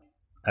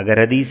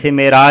 اگر حدیث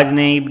معراج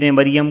نے ابن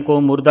مریم کو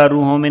مردہ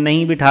روحوں میں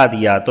نہیں بٹھا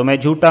دیا تو میں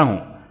جھوٹا ہوں،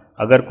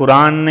 اگر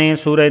قرآن نے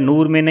سورہ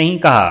نور میں نہیں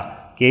کہا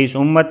کہ اس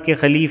امت کے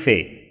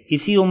خلیفے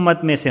اسی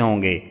امت میں سے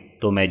ہوں گے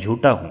تو میں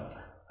جھوٹا ہوں،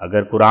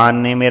 اگر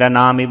قرآن نے میرا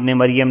نام ابن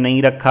مریم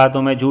نہیں رکھا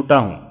تو میں جھوٹا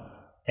ہوں۔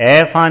 اے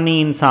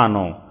فانی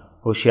انسانوں،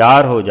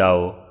 ہوشیار ہو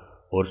جاؤ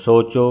اور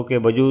سوچو کہ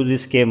بجوز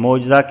اس کے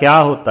معجزہ کیا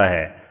ہوتا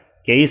ہے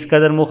کہ اس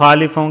قدر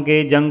مخالفوں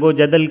کے جنگ و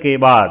جدل کے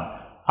بعد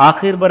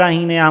آخر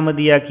براہین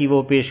احمدیہ کی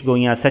وہ پیش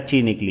گوئیاں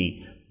سچی نکلی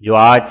جو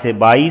آج سے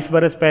 22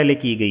 برس پہلے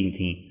کی گئی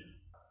تھیں۔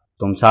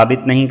 تم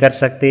ثابت نہیں کر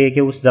سکتے کہ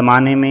اس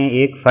زمانے میں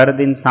ایک فرد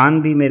انسان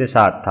بھی میرے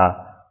ساتھ تھا،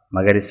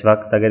 مگر اس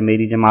وقت اگر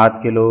میری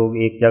جماعت کے لوگ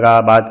ایک جگہ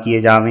آباد کیے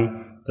جاویں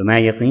تو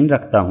میں یقین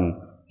رکھتا ہوں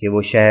کہ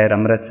وہ شہر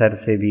امرتسر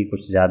سے بھی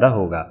کچھ زیادہ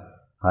ہوگا۔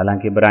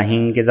 حالانکہ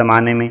براہین کے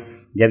زمانے میں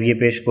جب یہ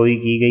پیش گوئی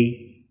کی گئی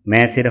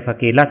میں صرف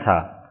اکیلا تھا،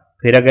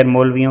 پھر اگر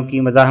مولویوں کی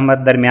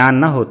مزاحمت درمیان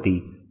نہ ہوتی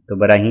تو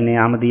براہین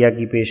احمدیہ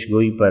کی پیش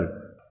گوئی پر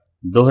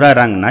دوہرا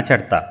رنگ نہ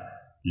چڑھتا،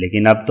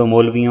 لیکن اب تو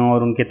مولویوں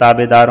اور ان کے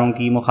تابع داروں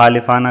کی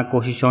مخالفانہ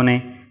کوششوں نے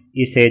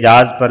اس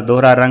اعجاز پر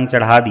دوہرا رنگ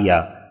چڑھا دیا،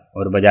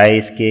 اور بجائے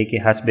اس کے کہ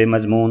حسب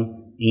مضمون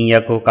ان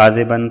یکو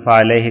کاذبا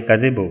فعلیہ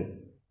کذب،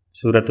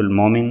 سورۃ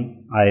المومن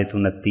آیت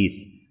 29،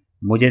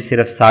 مجھے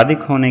صرف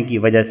صادق ہونے کی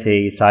وجہ سے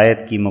اس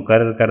آیت کی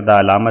مقرر کردہ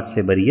علامت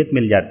سے بریت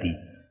مل جاتی۔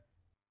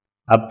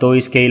 اب تو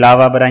اس کے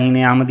علاوہ براہین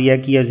احمدیہ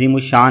کی عظیم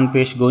الشان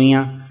پیش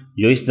گوئیاں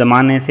جو اس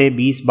زمانے سے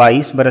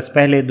 20-22 برس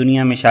پہلے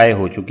دنیا میں شائع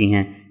ہو چکی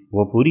ہیں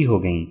وہ پوری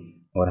ہو گئیں،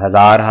 اور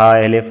ہزارہا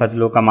اہل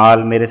فضل و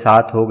کمال میرے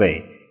ساتھ ہو گئے۔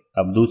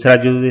 اب دوسرا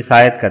جز اس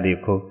آیت کا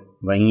دیکھو،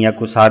 وَإِن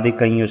يَكُ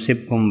صَادِقًا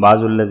يُصِبْكُم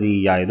بَعْضُ الَّذِي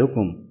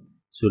يَعِدُكُم،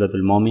 سورۃ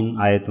المومن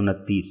آیت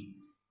 29۔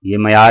 یہ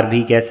معیار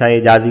بھی کیسا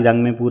اعجازی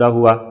رنگ میں پورا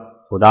ہوا۔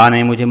 خدا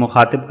نے مجھے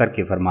مخاطب کر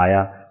کے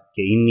فرمایا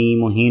کہ انی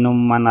مہین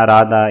من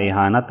اراد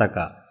اہانتک،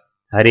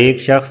 ہر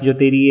ایک شخص جو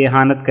تیری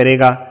اہانت کرے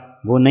گا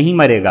وہ نہیں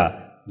مرے گا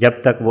جب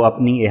تک وہ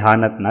اپنی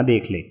اہانت نہ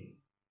دیکھ لے۔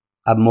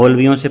 اب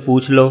مولویوں سے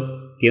پوچھ لو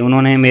کہ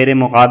انہوں نے میرے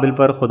مقابل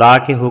پر خدا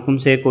کے حکم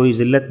سے کوئی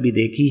ذلت بھی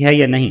دیکھی ہے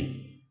یا نہیں۔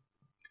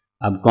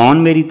 اب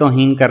کون میری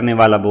توہین کرنے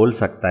والا بول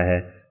سکتا ہے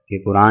کہ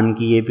قرآن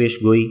کی یہ پیش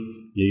گوئی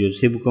جو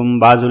یصبکم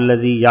بعض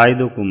الذی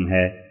یعدکم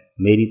ہے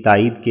میری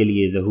تائید کے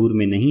لیے ظہور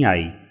میں نہیں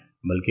آئی،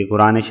 بلکہ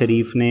قرآن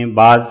شریف نے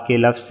بعض کے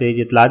لفظ سے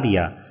جتلا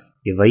دیا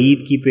کہ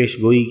وعید کی پیش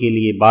گوئی کے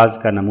لیے بعض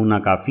کا نمونہ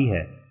کافی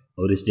ہے،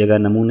 اور اس جگہ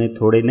نمونے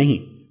تھوڑے نہیں۔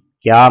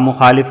 کیا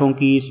مخالفوں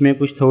کی اس میں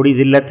کچھ تھوڑی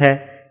ذلت ہے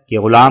کہ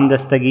غلام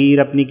دستگیر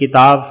اپنی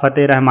کتاب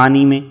فتح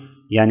رحمانی میں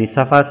یعنی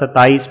صفحہ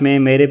 27 میں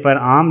میرے پر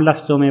عام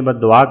لفظوں میں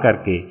بد دعا کر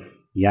کے،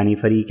 یعنی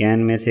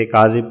فریقین میں سے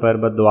کاذب پر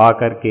بد دعا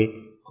کر کے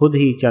خود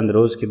ہی چند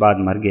روز کے بعد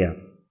مر گیا۔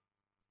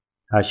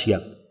 حاشیہ،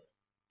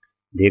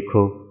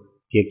 دیکھو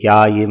کہ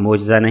کیا یہ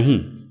معجزہ نہیں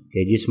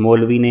کہ جس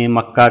مولوی نے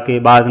مکہ کے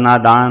بعض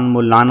نادان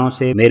ملانوں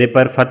سے میرے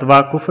پر فتویٰ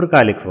کفر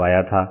کا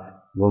لکھوایا تھا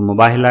وہ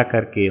مباہلہ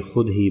کر کے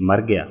خود ہی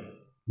مر گیا۔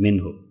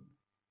 منہ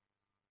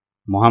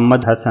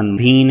محمد حسن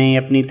بھی نے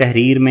اپنی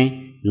تحریر میں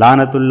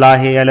لعنت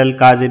اللہ علی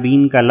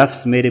الکاذبین کا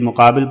لفظ میرے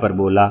مقابل پر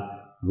بولا،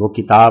 وہ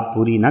کتاب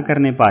پوری نہ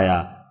کرنے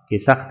پایا کہ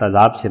سخت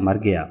عذاب سے مر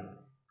گیا۔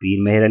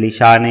 پیر مہر علی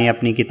شاہ نے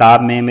اپنی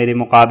کتاب میں میرے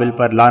مقابل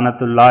پر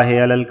لعنت اللہ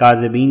علی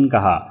الکاذبین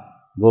کہا،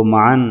 وہ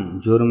معن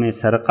جرم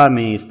سرقہ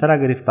میں اس طرح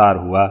گرفتار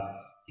ہوا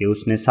کہ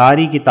اس نے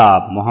ساری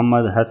کتاب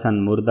محمد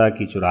حسن مردہ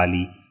کی چرا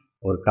لی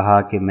اور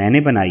کہا کہ میں نے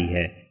بنائی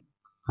ہے۔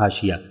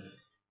 حاشیہ،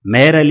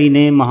 مہر علی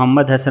نے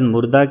محمد حسن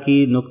مردہ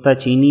کی نکتہ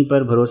چینی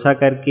پر بھروسہ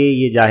کر کے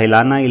یہ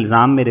جاہلانہ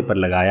الزام میرے پر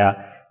لگایا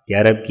کہ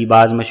عرب کی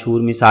بعض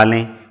مشہور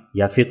مثالیں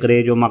یا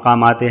فقرے جو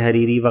مقامات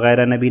حریری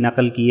وغیرہ نے بھی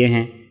نقل کیے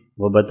ہیں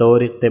وہ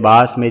بطور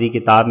اقتباس میری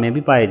کتاب میں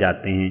بھی پائے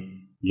جاتے ہیں،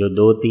 جو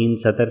 2-3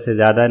 سطر سے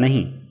زیادہ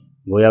نہیں۔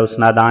 گویا اس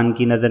نادان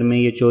کی نظر میں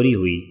یہ چوری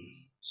ہوئی،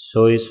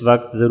 سو اس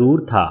وقت ضرور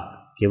تھا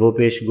کہ وہ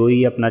پیش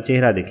گوئی اپنا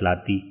چہرہ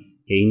دکھلاتی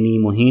کہ انی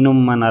مہین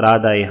من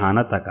اراد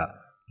اہانتک،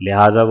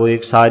 لہٰذا وہ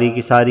ایک ساری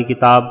کی ساری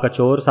کتاب کا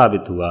چور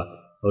ثابت ہوا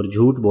اور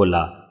جھوٹ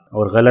بولا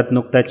اور غلط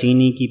نکتہ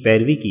چینی کی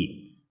پیروی کی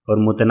اور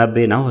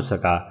متنبع نہ ہو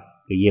سکا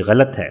کہ یہ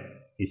غلط ہے۔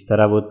 اس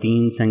طرح وہ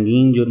 3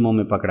 سنگین جرموں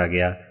میں پکڑا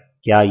گیا۔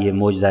 کیا یہ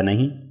معجزہ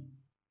نہیں؟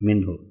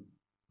 منہ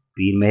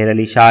پیر مہر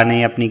علی شاہ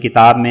نے اپنی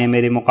کتاب میں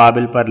میرے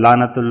مقابل پر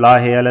لعنت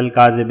اللہ علی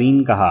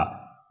الکاذبین کہا،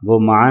 وہ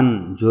معن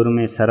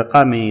جرم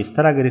سرقہ میں اس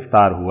طرح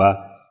گرفتار ہوا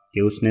کہ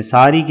اس نے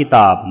ساری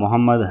کتاب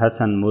محمد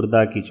حسن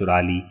مردہ کی چرا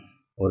لی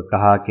اور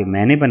کہا کہ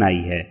میں نے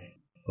بنائی ہے،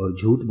 اور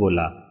جھوٹ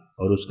بولا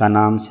اور اس کا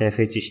نام سیف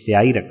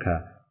چشتیائی رکھا۔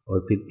 اور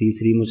پھر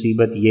تیسری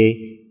مصیبت یہ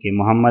کہ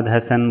محمد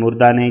حسن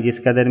مردہ نے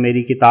جس قدر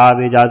میری کتاب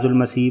اعجاز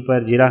المسیح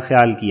پر جرح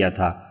خیال کیا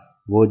تھا،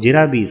 وہ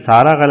جرح بھی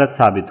سارا غلط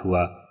ثابت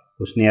ہوا۔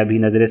 اس نے ابھی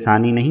نظر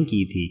ثانی نہیں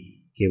کی تھی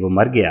کہ وہ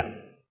مر گیا۔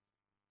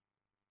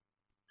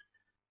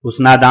 اس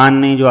نادان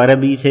نے جو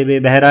عربی سے بے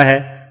بہرا ہے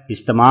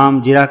اس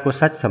تمام جرح کو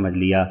سچ سمجھ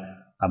لیا۔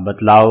 اب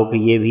بتلاؤ کہ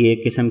یہ بھی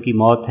ایک قسم کی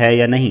موت ہے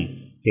یا نہیں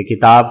کہ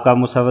کتاب کا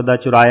مسودہ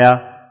چرایا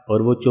اور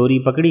وہ چوری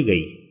پکڑی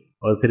گئی،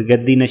 اور پھر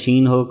گدی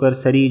نشین ہو کر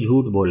سری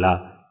جھوٹ بولا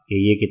کہ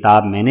یہ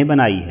کتاب میں نے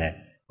بنائی ہے،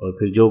 اور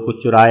پھر جو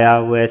کچھ چرایا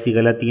وہ ایسی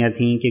غلطیاں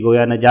تھیں کہ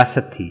گویا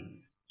نجاست تھی۔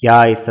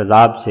 کیا اس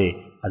عذاب سے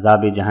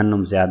عذاب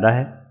جہنم زیادہ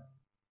ہے؟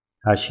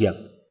 حاشیہ: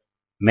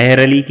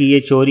 مہر علی کی یہ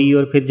چوری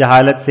اور پھر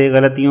جہالت سے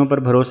غلطیوں پر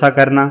بھروسہ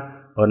کرنا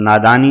اور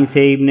نادانی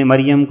سے ابن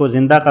مریم کو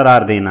زندہ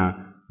قرار دینا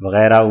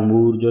وغیرہ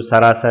امور جو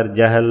سراسر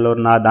جہل اور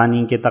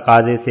نادانی کے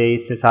تقاضے سے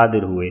اس سے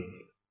صادر ہوئے،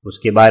 اس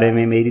کے بارے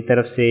میں میری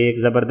طرف سے ایک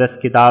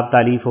زبردست کتاب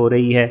تالیف ہو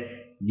رہی ہے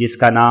جس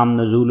کا نام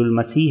نزول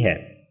المسیح ہے،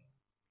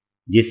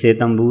 جس سے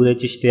تنبور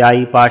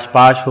چشتیائی پاش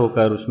پاش ہو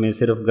کر اس میں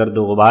صرف گرد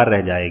و غبار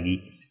رہ جائے گی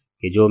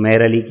کہ جو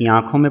مہر علی کی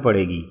آنکھوں میں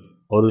پڑے گی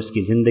اور اس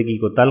کی زندگی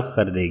کو تلخ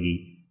کر دے گی۔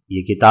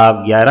 یہ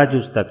کتاب 11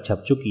 جز تک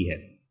چھپ چکی ہے۔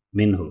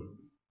 منہ۔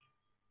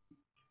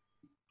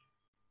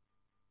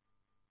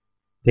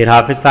 پھر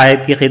حافظ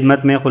صاحب کی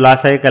خدمت میں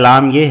خلاصہ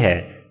کلام یہ ہے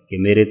کہ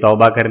میرے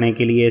توبہ کرنے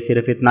کے لیے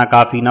صرف اتنا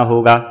کافی نہ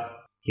ہوگا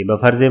کہ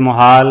بفرض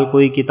محال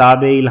کوئی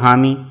کتاب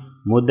الہامی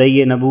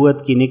مدعی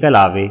نبوت کی نکل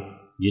آوے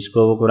جس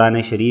کو وہ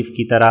قرآن شریف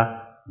کی طرح،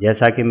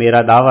 جیسا کہ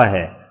میرا دعویٰ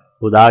ہے،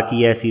 خدا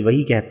کی ایسی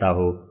وحی کہتا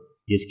ہو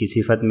جس کی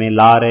صفت میں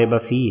لا ریب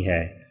فیہ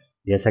ہے،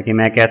 جیسا کہ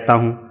میں کہتا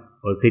ہوں،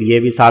 اور پھر یہ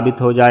بھی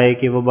ثابت ہو جائے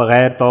کہ وہ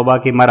بغیر توبہ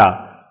کے مرا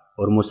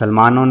اور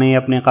مسلمانوں نے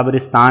اپنے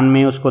قبرستان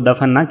میں اس کو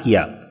دفن نہ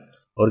کیا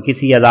اور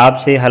کسی عذاب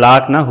سے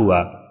ہلاک نہ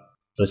ہوا،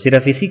 تو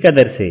صرف اسی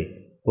قدر سے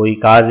کوئی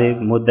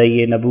کاذب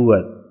مدعی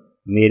نبوت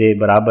میرے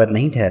برابر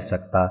نہیں ٹھہر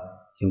سکتا،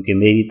 کیونکہ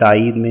میری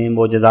تائید میں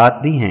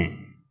معجزات بھی ہیں،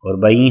 اور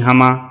بئی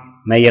ہمہ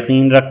میں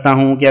یقین رکھتا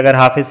ہوں کہ اگر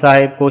حافظ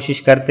صاحب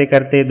کوشش کرتے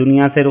کرتے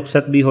دنیا سے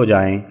رخصت بھی ہو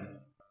جائیں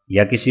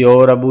یا کسی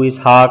اور ابو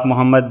اسحاق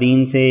محمد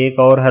دین سے ایک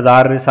اور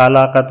 1000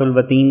 رسالہ قتل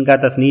الوطین کا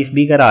تصنیف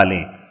بھی کرا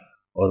لیں،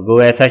 اور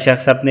وہ ایسا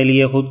شخص اپنے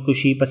لیے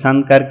خودکشی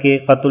پسند کر کے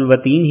قتل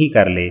الوطین ہی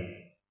کر لے،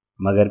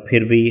 مگر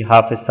پھر بھی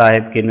حافظ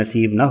صاحب کے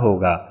نصیب نہ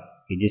ہوگا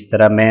کہ جس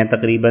طرح میں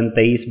تقریباً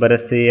 23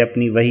 برس سے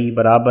اپنی وحی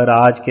برابر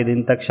آج کے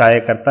دن تک شائع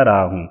کرتا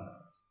رہا ہوں،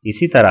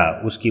 اسی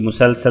طرح اس کی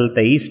مسلسل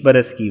 23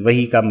 برس کی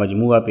وحی کا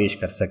مجموعہ پیش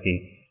کر سکے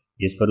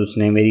جس پر اس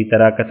نے میری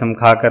طرح قسم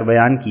کھا کر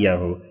بیان کیا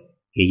ہو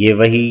کہ یہ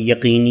وحی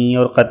یقینی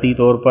اور قطعی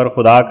طور پر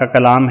خدا کا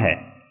کلام ہے۔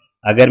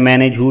 اگر میں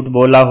نے جھوٹ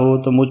بولا ہو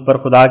تو مجھ پر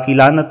خدا کی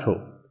لعنت ہو،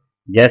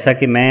 جیسا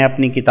کہ میں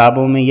اپنی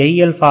کتابوں میں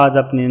یہی الفاظ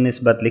اپنی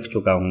نسبت لکھ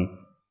چکا ہوں۔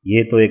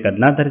 یہ تو ایک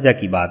ادنا درجہ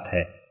کی بات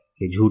ہے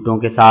کہ جھوٹوں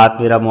کے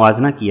ساتھ میرا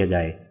موازنہ کیا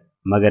جائے،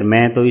 مگر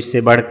میں تو اس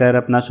سے بڑھ کر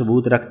اپنا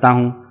ثبوت رکھتا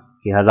ہوں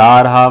کہ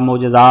 1000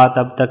 معجزات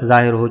اب تک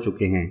ظاہر ہو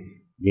چکے ہیں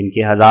جن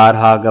کے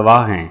 1000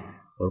 گواہ ہیں،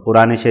 اور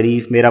قرآن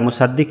شریف میرا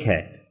مصدق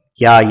ہے۔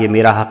 کیا یہ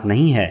میرا حق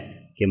نہیں ہے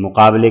کہ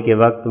مقابلے کے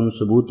وقت ان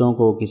ثبوتوں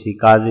کو کسی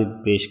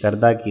کاذب پیش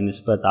کردہ کی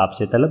نسبت آپ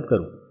سے طلب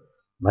کروں؟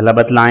 بھلا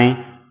بتلائیں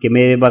کہ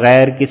میرے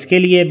بغیر کس کے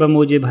لیے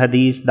بموجب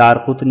حدیث دار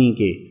قطنی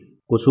کے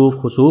کسوف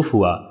خسوف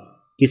ہوا،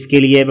 کس کے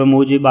لیے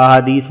بموجب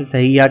احادیث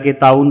صحیحہ کے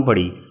تعاون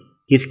پڑی،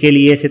 کس کے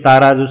لیے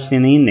ستارہ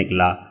ذوالسنین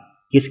نکلا،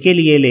 کس کے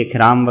لیے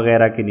لیکھرام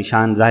وغیرہ کے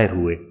نشان ظاہر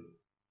ہوئے۔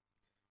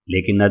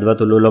 لیکن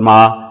ندوۃ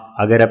العلماء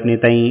اگر اپنے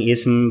تئیں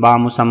اسم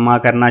بامسمہ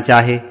کرنا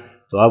چاہے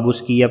تو اب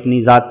اس کی اپنی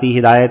ذاتی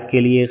ہدایت کے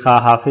لیے خواہ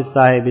حافظ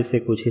صاحب اس سے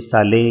کچھ حصہ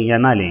لیں یا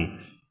نہ لیں،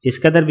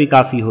 اس قدر بھی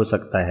کافی ہو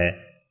سکتا ہے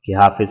کہ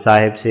حافظ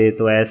صاحب سے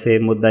تو ایسے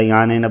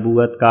مدعیان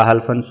نبوت کا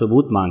حلفاً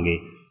ثبوت مانگے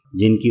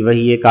جن کی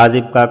وحی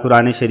کاذب کا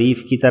قرآن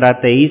شریف کی طرح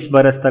 23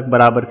 برس تک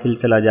برابر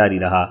سلسلہ جاری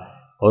رہا،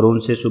 اور ان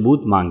سے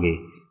ثبوت مانگے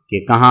کہ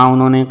کہاں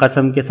انہوں نے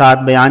قسم کے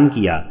ساتھ بیان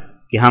کیا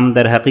کہ ہم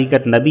در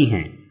حقیقت نبی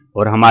ہیں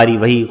اور ہماری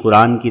وحی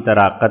قرآن کی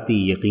طرح قطعی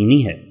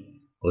یقینی ہے،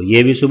 اور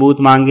یہ بھی ثبوت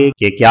مانگے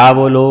کہ کیا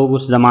وہ لوگ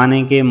اس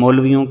زمانے کے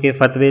مولویوں کے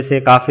فتوے سے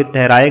کافر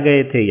ٹھہرائے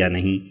گئے تھے یا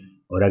نہیں،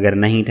 اور اگر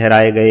نہیں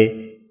ٹھہرائے گئے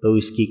تو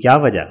اس کی کیا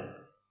وجہ؟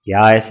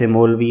 کیا ایسے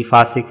مولوی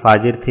فاسق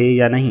فاجر تھے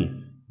یا نہیں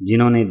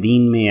جنہوں نے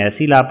دین میں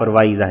ایسی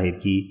لاپرواہی ظاہر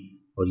کی؟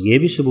 اور یہ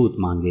بھی ثبوت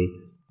مانگے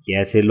کہ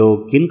ایسے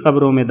لوگ کن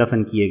قبروں میں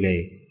دفن کیے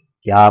گئے،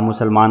 کیا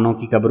مسلمانوں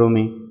کی قبروں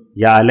میں،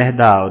 یا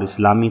علیحدہ اور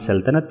اسلامی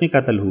سلطنت میں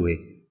قتل ہوئے،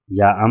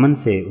 یا امن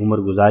سے عمر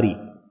گزاری؟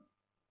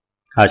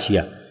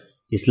 حاشیہ: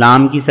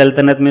 اسلام کی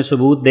سلطنت میں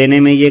ثبوت دینے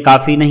میں یہ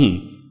کافی نہیں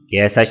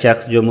کہ ایسا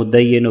شخص جو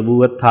مدعی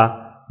نبوت تھا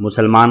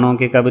مسلمانوں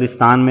کے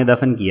قبرستان میں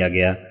دفن کیا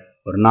گیا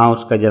اور نہ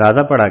اس کا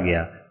جنازہ پڑھا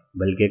گیا،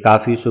 بلکہ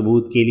کافی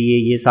ثبوت کے لیے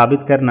یہ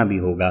ثابت کرنا بھی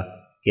ہوگا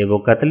کہ وہ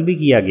قتل بھی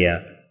کیا گیا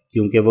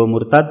کیونکہ وہ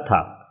مرتد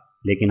تھا۔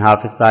 لیکن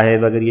حافظ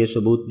صاحب اگر یہ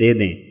ثبوت دے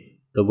دیں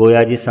تو گویا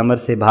جس امر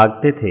سے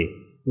بھاگتے تھے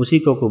اسی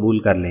کو قبول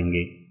کر لیں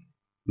گے۔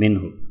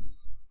 منہ۔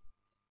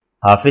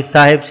 حافظ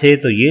صاحب سے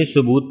تو یہ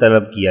ثبوت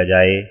طلب کیا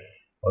جائے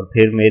اور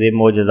پھر میرے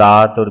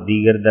معجزات اور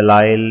دیگر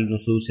دلائل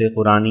نصوص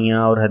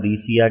قرآنیہ اور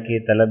حدیثیہ کے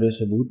طلب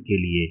ثبوت کے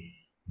لیے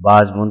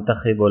بعض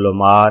منتخب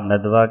علماء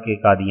ندوہ کے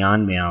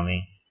قادیان میں آویں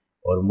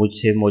اور مجھ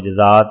سے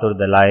معجزات اور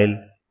دلائل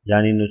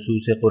یعنی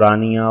نصوص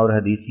قرآنیہ اور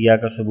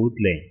حدیثیہ کا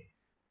ثبوت لیں۔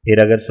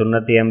 پھر اگر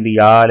سنت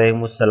انبیاء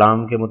علیہم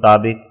السلام کے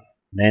مطابق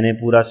میں نے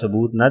پورا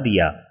ثبوت نہ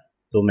دیا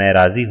تو میں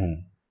راضی ہوں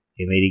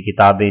کہ میری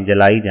کتابیں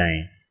جلائی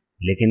جائیں،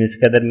 لیکن اس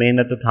قدر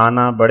محنت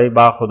اٹھانا بڑے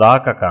باخدا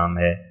کا کام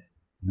ہے۔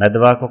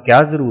 ندوہ کو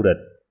کیا ضرورت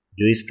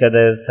جو اس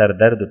قدر سر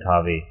درد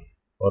اٹھاوے،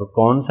 اور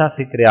کون سا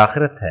فکر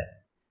آخرت ہے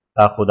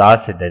تا خدا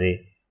سے ڈرے،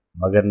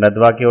 مگر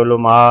ندوہ کے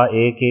علماء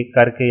ایک ایک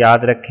کر کے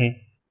یاد رکھیں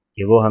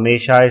کہ وہ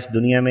ہمیشہ اس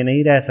دنیا میں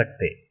نہیں رہ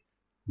سکتے،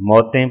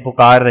 موتیں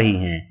پکار رہی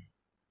ہیں،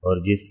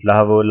 اور جس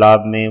لہو و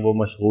لعب میں وہ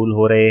مشغول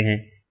ہو رہے ہیں،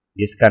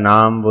 جس کا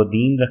نام وہ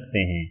دین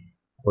رکھتے ہیں،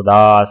 خدا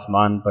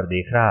آسمان پر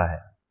دیکھ رہا ہے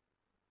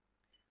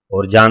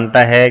اور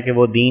جانتا ہے کہ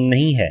وہ دین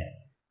نہیں ہے،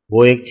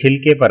 وہ ایک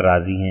چھلکے پر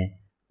راضی ہیں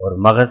اور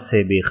مغز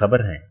سے بے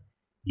خبر ہیں۔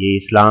 یہ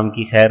اسلام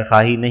کی خیر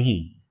خواہی نہیں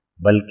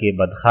بلکہ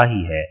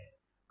بدخواہی ہے۔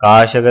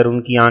 کاش اگر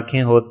ان کی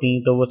آنکھیں ہوتیں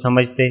تو وہ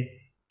سمجھتے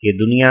کہ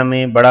دنیا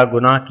میں بڑا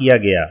گناہ کیا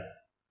گیا،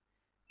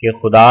 کہ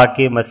خدا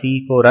کے مسیح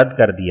کو رد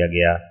کر دیا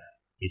گیا۔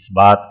 اس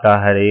بات کا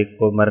ہر ایک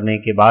کو مرنے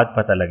کے بعد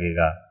پتہ لگے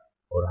گا،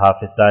 اور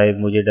حافظ صاحب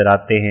مجھے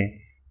ڈراتے ہیں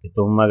کہ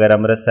تم اگر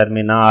امرتسر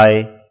میں نہ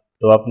آئے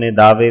تو اپنے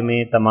دعوے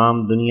میں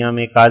تمام دنیا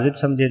میں کاذب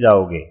سمجھے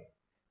جاؤ گے۔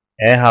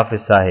 اے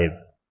حافظ صاحب،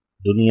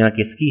 دنیا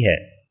کس کی ہے،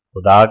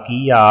 خدا کی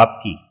یا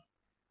آپ کی؟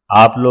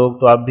 آپ لوگ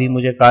تو اب بھی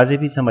مجھے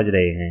کاذب ہی سمجھ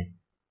رہے ہیں،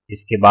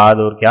 اس کے بعد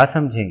اور کیا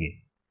سمجھیں گے؟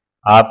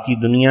 آپ کی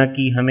دنیا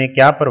کی ہمیں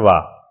کیا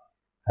پرواہ،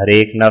 ہر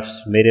ایک نفس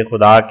میرے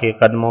خدا کے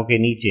قدموں کے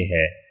نیچے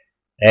ہے۔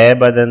 اے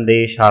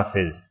بداندیش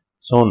حافظ،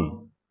 سن،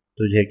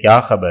 تجھے کیا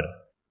خبر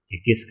کہ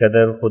کس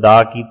قدر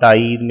خدا کی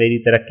تائید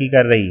میری ترقی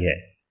کر رہی ہے۔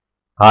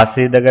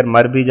 حاسد اگر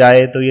مر بھی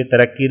جائے تو یہ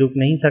ترقی رک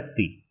نہیں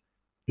سکتی،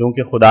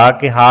 کیونکہ خدا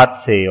کے ہاتھ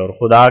سے اور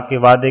خدا کے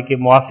وعدے کے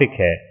موافق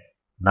ہے،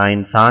 نہ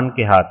انسان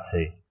کے ہاتھ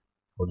سے۔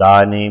 خدا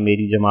نے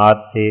میری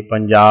جماعت سے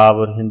پنجاب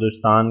اور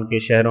ہندوستان کے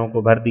شہروں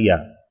کو بھر دیا۔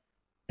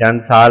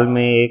 چند سال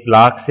میں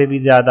 1,00,000 سے بھی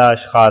زیادہ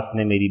اشخاص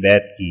نے میری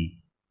بیعت کی۔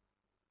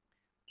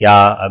 کیا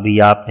ابھی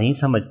آپ نہیں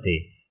سمجھتے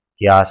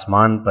کہ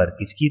آسمان پر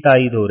کس کی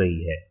تائید ہو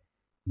رہی ہے؟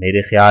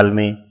 میرے خیال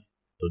میں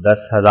تو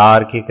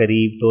 10,000 کے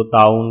قریب تو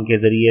تعاون کے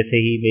ذریعے سے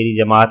ہی میری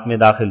جماعت میں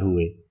داخل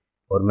ہوئے،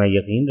 اور میں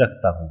یقین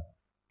رکھتا ہوں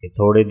کہ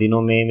تھوڑے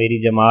دنوں میں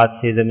میری جماعت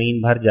سے زمین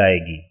بھر جائے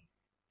گی۔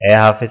 اے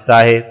حافظ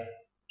صاحب،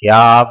 کیا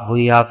آپ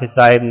وہی حافظ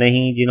صاحب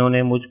نہیں جنہوں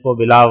نے مجھ کو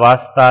بلا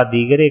واسطہ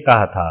دیگرے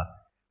کہا تھا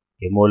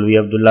کہ مولوی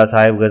عبداللہ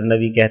صاحب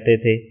غزنوی کہتے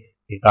تھے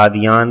کہ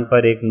قادیان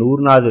پر ایک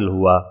نور نازل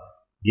ہوا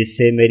جس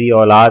سے میری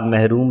اولاد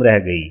محروم رہ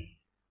گئی؟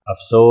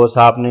 افسوس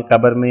آپ نے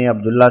قبر میں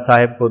عبداللہ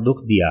صاحب کو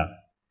دکھ دیا۔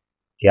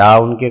 کیا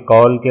ان کے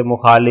قول کے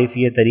مخالف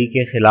یہ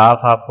طریقے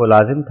خلاف آپ کو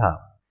لازم تھا؟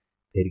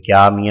 پھر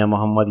کیا میاں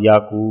محمد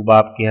یعقوب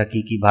آپ کے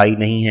حقیقی بھائی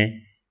نہیں ہیں؟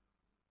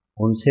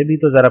 ان سے بھی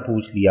تو ذرا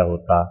پوچھ لیا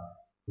ہوتا،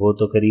 وہ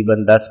تو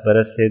قریباً 10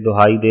 برس سے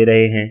دہائی دے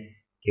رہے ہیں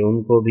کہ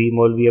ان کو بھی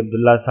مولوی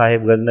عبداللہ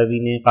صاحب غزنوی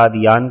نے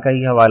قادیان کا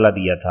ہی حوالہ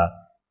دیا تھا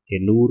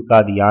کہ نور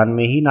قادیان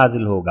میں ہی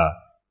نازل ہوگا،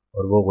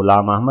 اور وہ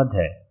غلام احمد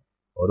ہے،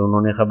 اور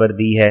انہوں نے خبر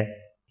دی ہے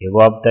کہ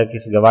وہ اب تک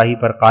اس گواہی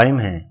پر قائم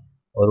ہیں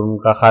اور ان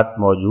کا خط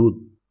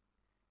موجود۔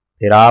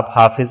 پھر آپ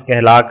حافظ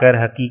کہلا کر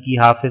حقیقی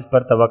حافظ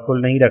پر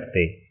توکل نہیں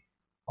رکھتے،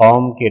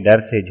 قوم کے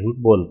ڈر سے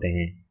جھوٹ بولتے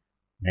ہیں۔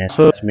 میں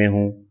سوچ میں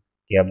ہوں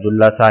کہ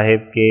عبداللہ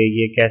صاحب کے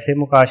یہ کیسے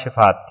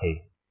مکاشفات تھے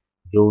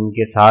جو ان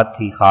کے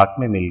ساتھ ہی خاک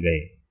میں مل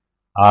گئے۔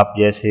 آپ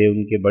جیسے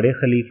ان کے بڑے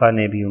خلیفہ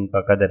نے بھی ان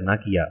کا قدر نہ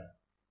کیا۔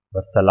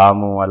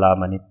 والسلام علی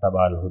من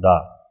اتبع الہدی۔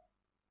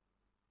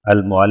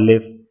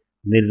 المؤلف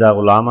مرزا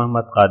غلام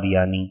احمد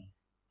قادیانی،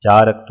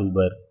 4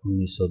 اکتوبر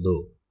 1902۔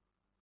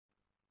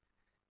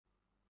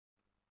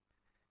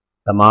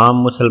 تمام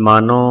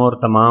مسلمانوں اور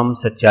تمام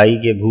سچائی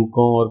کے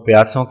بھوکوں اور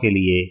پیاسوں کے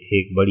لیے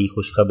ایک بڑی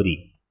خوشخبری۔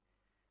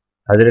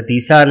 حضرت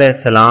عیسیٰ علیہ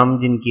السلام،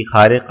 جن کی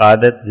خارق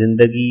عادت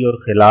زندگی اور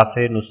خلاف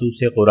نصوص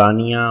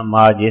قرآنیہ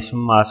ما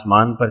جسم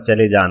آسمان پر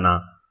چلے جانا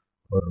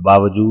اور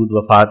باوجود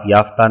وفات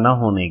یافتہ نہ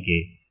ہونے کے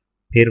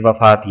پھر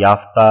وفات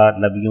یافتہ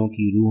نبیوں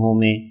کی روحوں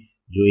میں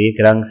جو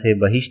ایک رنگ سے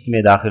بہشت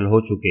میں داخل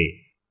ہو چکے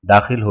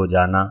داخل ہو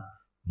جانا،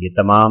 یہ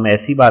تمام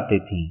ایسی باتیں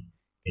تھیں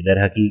کہ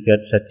در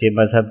حقیقت سچے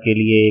مذہب کے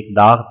لیے ایک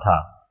داغ تھا،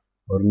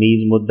 اور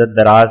نیز مدت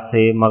دراز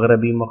سے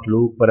مغربی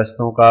مخلوق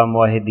پرستوں کا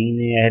موحدین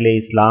اہل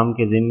اسلام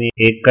کے ذمے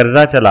ایک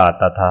قرضہ چلا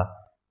آتا تھا،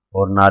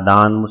 اور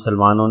نادان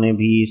مسلمانوں نے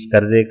بھی اس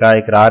قرضے کا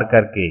اقرار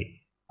کر کے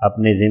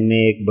اپنے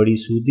ذمے ایک بڑی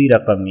سودی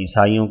رقم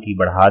عیسائیوں کی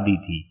بڑھا دی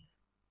تھی،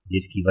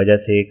 جس کی وجہ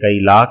سے کئی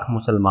لاکھ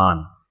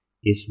مسلمان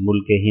اس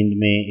ملک ہند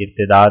میں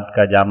ارتداد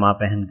کا جامہ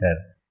پہن کر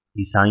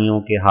عیسائیوں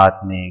کے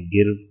ہاتھ میں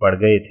گر پڑ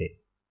گئے تھے،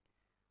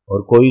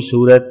 اور کوئی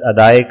صورت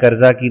ادائے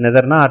قرضہ کی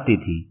نظر نہ آتی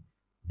تھی۔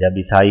 جب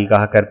عیسائی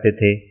کہا کرتے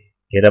تھے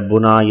کہ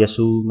ربنا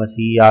یسوع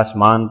مسیح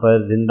آسمان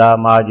پر زندہ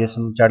ما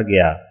جسم چڑھ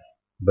گیا،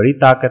 بڑی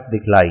طاقت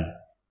دکھلائی،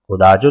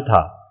 خدا جو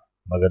تھا،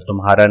 مگر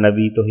تمہارا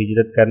نبی تو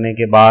ہجرت کرنے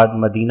کے بعد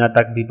مدینہ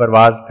تک بھی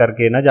پرواز کر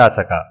کے نہ جا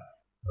سکا،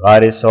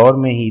 غار سور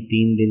میں ہی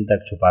 3 دن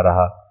تک چھپا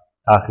رہا،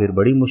 آخر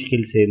بڑی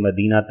مشکل سے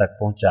مدینہ تک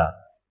پہنچا،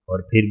 اور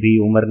پھر بھی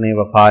عمر نے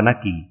وفا نہ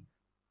کی،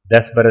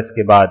 10 برس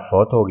کے بعد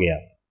فوت ہو گیا،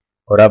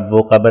 اور اب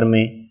وہ قبر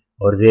میں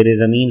اور زیر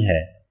زمین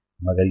ہے،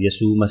 مگر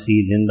یسوع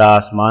مسیح زندہ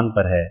آسمان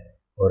پر ہے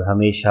اور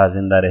ہمیشہ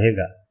زندہ رہے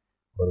گا،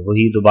 اور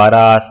وہی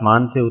دوبارہ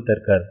آسمان سے اتر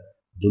کر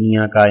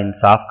دنیا کا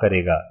انصاف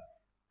کرے گا۔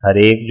 ہر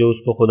ایک جو اس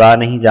کو خدا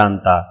نہیں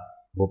جانتا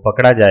وہ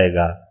پکڑا جائے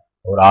گا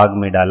اور آگ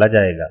میں ڈالا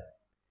جائے گا۔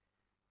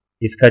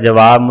 اس کا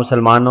جواب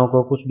مسلمانوں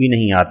کو کچھ بھی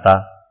نہیں آتا،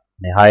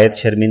 نہایت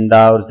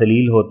شرمندہ اور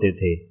ذلیل ہوتے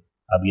تھے۔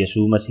 اب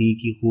یسوع مسیح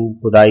کی خوب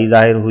خدائی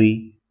ظاہر ہوئی،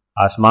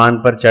 آسمان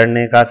پر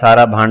چڑھنے کا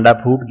سارا بھانڈا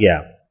پھوٹ گیا۔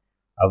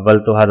 اول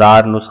تو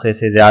 1000 نسخے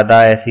سے زیادہ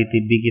ایسی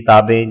طبی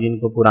کتابیں جن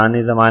کو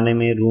پرانے زمانے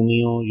میں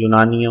رومیوں،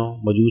 یونانیوں،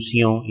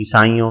 مجوسیوں،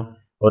 عیسائیوں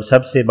اور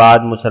سب سے بعد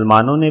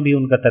مسلمانوں نے بھی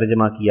ان کا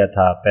ترجمہ کیا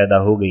تھا،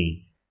 پیدا ہو گئیں،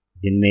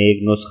 جن میں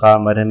ایک نسخہ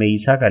مرہم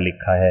عیسیٰ کا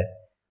لکھا ہے،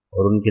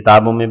 اور ان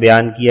کتابوں میں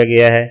بیان کیا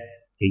گیا ہے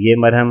کہ یہ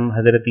مرہم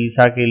حضرت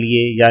عیسیٰ کے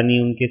لیے یعنی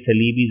ان کے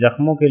صلیبی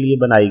زخموں کے لیے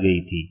بنائی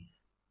گئی تھی۔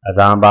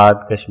 اذان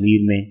بعد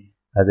کشمیر میں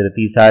حضرت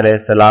عیسیٰ علیہ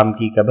السلام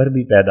کی قبر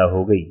بھی پیدا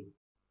ہو گئی۔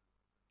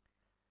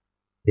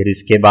 پھر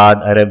اس کے بعد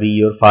عربی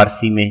اور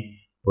فارسی میں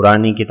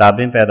پرانی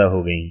کتابیں پیدا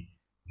ہو گئیں،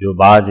 جو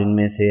بعض ان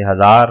میں سے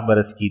 1000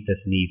 برس کی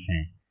تصنیف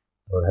ہیں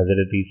اور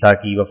حضرت عیسیٰ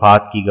کی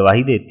وفات کی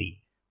گواہی دیتی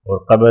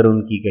اور قبر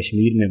ان کی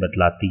کشمیر میں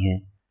بتلاتی ہیں۔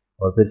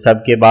 اور پھر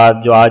سب کے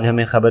بعد جو آج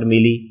ہمیں خبر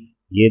ملی،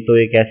 یہ تو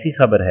ایک ایسی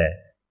خبر ہے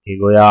کہ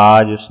گویا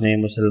آج اس نے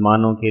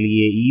مسلمانوں کے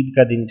لیے عید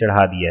کا دن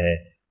چڑھا دیا ہے،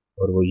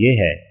 اور وہ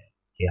یہ ہے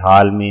کہ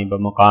حال میں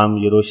بمقام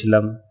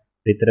یروشلم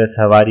پطرس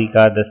حواری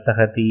کا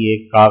دستخطی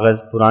ایک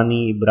کاغذ پرانی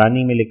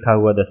عبرانی میں لکھا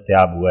ہوا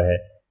دستیاب ہوا ہے،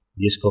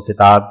 جس کو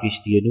کتاب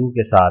کشتی نوح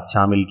کے ساتھ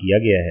شامل کیا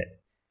گیا ہے۔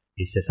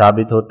 اس سے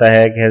ثابت ہوتا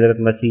ہے کہ حضرت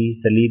مسیح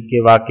صلیب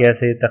کے واقعہ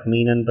سے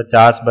تخمیناً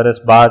 50 برس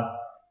بعد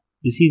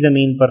اسی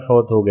زمین پر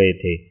فوت ہو گئے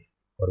تھے،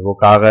 اور وہ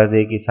کاغذ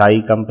ایک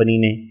عیسائی کمپنی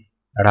نے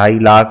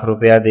 2.5 لاکھ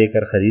روپیہ دے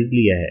کر خرید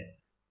لیا ہے،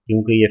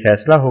 کیونکہ یہ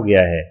فیصلہ ہو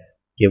گیا ہے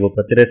کہ وہ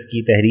پطرس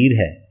کی تحریر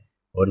ہے،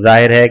 اور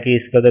ظاہر ہے کہ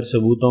اس قدر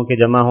ثبوتوں کے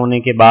جمع ہونے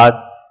کے بعد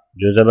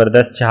جو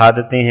زبردست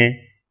شہادتیں ہیں،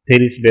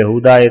 پھر اس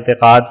بےہودہ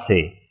اعتقاد سے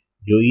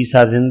جو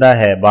عیسیٰ زندہ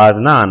ہے باز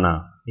نہ آنا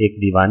ایک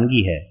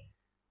دیوانگی ہے۔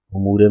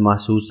 امور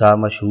محسوسہ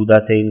مشہودہ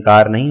سے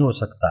انکار نہیں ہو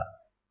سکتا۔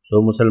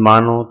 سو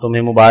مسلمانوں،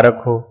 تمہیں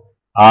مبارک ہو،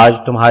 آج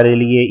تمہارے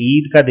لیے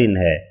عید کا دن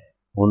ہے۔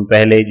 ان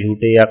پہلے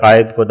جھوٹے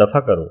عقائد کو دفع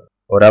کرو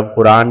اور اب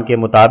قرآن کے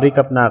مطابق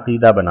اپنا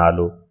عقیدہ بنا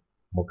لو۔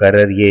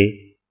 مقرر یہ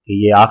کہ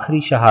یہ آخری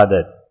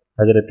شہادت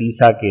حضرت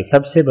عیسیٰ کے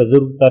سب سے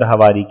بزرگ تر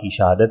حواری کی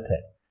شہادت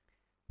ہے۔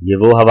 یہ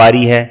وہ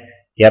حواری ہے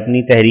کہ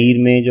اپنی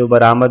تحریر میں جو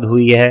برآمد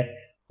ہوئی ہے،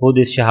 خود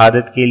اس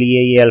شہادت کے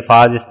لیے یہ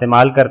الفاظ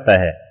استعمال کرتا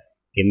ہے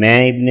کہ میں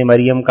ابن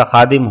مریم کا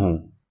خادم ہوں،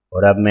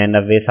 اور اب میں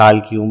 90 سال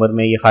کی عمر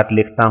میں یہ خط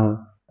لکھتا ہوں،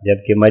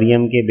 جبکہ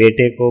مریم کے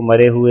بیٹے کو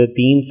مرے ہوئے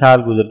 3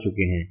 سال گزر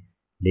چکے ہیں،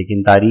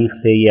 لیکن تاریخ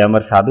سے یہ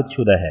امر ثابت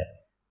شدہ ہے،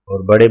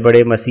 اور بڑے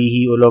بڑے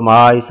مسیحی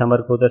علماء اس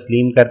امر کو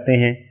تسلیم کرتے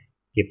ہیں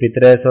کہ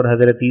پطرس اور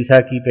حضرت عیسیٰ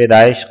کی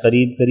پیدائش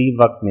قریب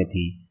قریب وقت میں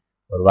تھی،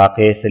 اور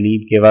واقع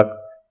صلیب کے وقت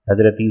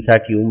حضرت عیسیٰ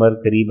کی عمر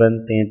قریباً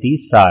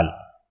 33 سال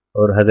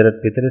اور حضرت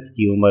پطرس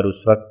کی عمر اس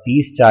وقت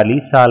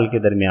 30-40 سال کے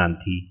درمیان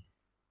تھی۔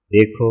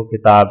 دیکھو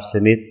کتاب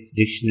سمتھس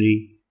ڈکشنری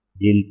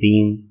جلد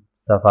 3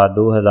 صفحہ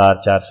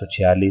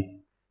 2446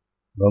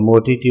 و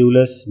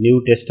موٹیٹیولس نیو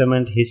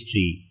ٹیسٹمنٹ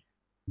ہسٹری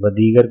و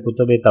دیگر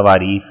کتب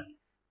تواریخ۔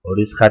 اور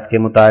اس خط کے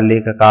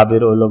متعلق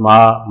اکابر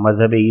علماء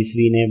مذہب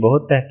عیسوی نے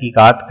بہت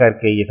تحقیقات کر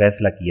کے یہ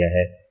فیصلہ کیا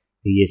ہے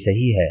کہ یہ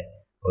صحیح ہے،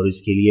 اور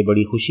اس کے لیے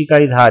بڑی خوشی کا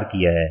اظہار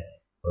کیا ہے،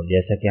 اور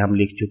جیسا کہ ہم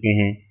لکھ چکے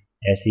ہیں،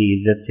 ایسی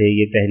عزت سے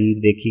یہ تحریر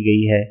دیکھی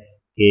گئی ہے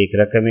کہ ایک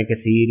رقم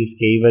کثیر اس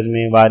کے عوض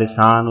میں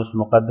وارثان اس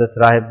مقدس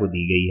راہب کو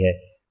دی گئی ہے،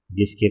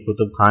 جس کے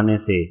کتب خانے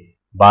سے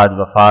بعد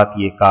وفات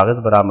یہ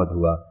کاغذ برآمد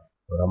ہوا،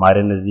 اور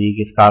ہمارے نزدیک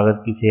اس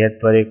کاغذ کی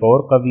صحت پر ایک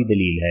اور قوی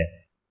دلیل ہے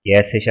کہ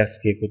ایسے شخص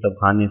کے کتب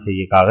خانے سے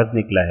یہ کاغذ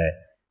نکلا ہے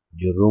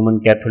جو رومن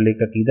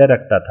کیتھولک عقیدہ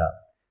رکھتا تھا،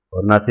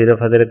 اور نہ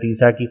صرف حضرت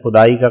عیسیٰ کی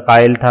خدائی کا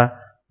قائل تھا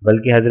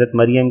بلکہ حضرت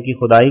مریم کی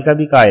خدائی کا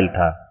بھی قائل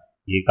تھا۔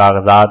 یہ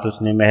کاغذات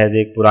اس نے محض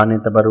ایک پرانے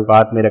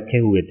تبرکات میں رکھے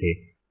ہوئے تھے،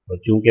 اور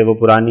چونکہ وہ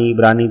پرانی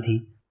عبرانی تھی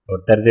اور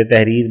طرز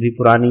تحریر بھی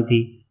پرانی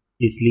تھی،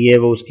 اس لیے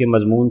وہ اس کے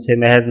مضمون سے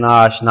محض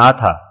ناآشنا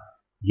تھا۔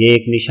 یہ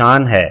ایک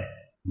نشان ہے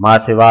ما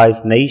سوا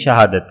اس نئی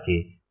شہادت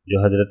کے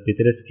جو حضرت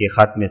پطرس کے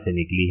خط میں سے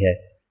نکلی ہے۔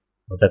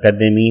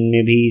 متقدمین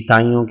میں بھی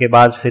عیسائیوں کے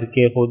بعض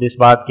فرقے خود اس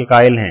بات کے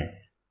قائل ہیں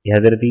کہ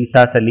حضرت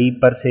عیسیٰ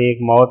صلیب پر سے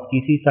ایک موت کی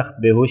سی سخت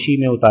بے ہوشی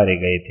میں اتارے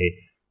گئے تھے،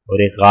 اور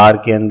ایک غار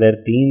کے اندر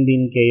 3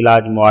 دن کے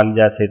علاج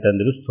معالجہ سے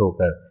تندرست ہو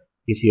کر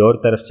کسی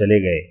اور طرف چلے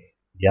گئے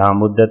جہاں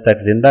مدت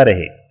تک زندہ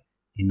رہے۔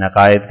 ان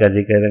عقائد کا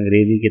ذکر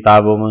انگریزی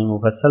کتابوں میں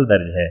مفصل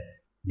درج ہے،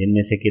 جن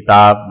میں سے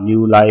کتاب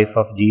new life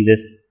of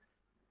Jesus,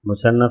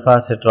 مصنفہ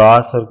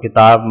Strauss, اور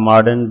کتاب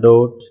modern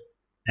doubt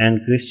and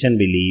Christian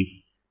belief,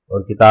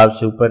 اور کتاب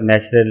سپر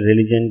نیچرل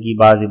ریلیجن کی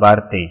بعض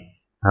عبارتیں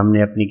ہم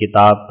نے اپنی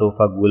کتاب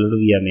تحفہ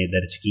گلرویہ میں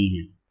درج کی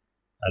ہیں۔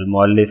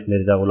 المؤلف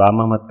مرزا غلام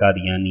احمد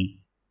قادیانی،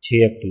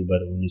 6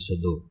 اکتوبر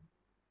 1902۔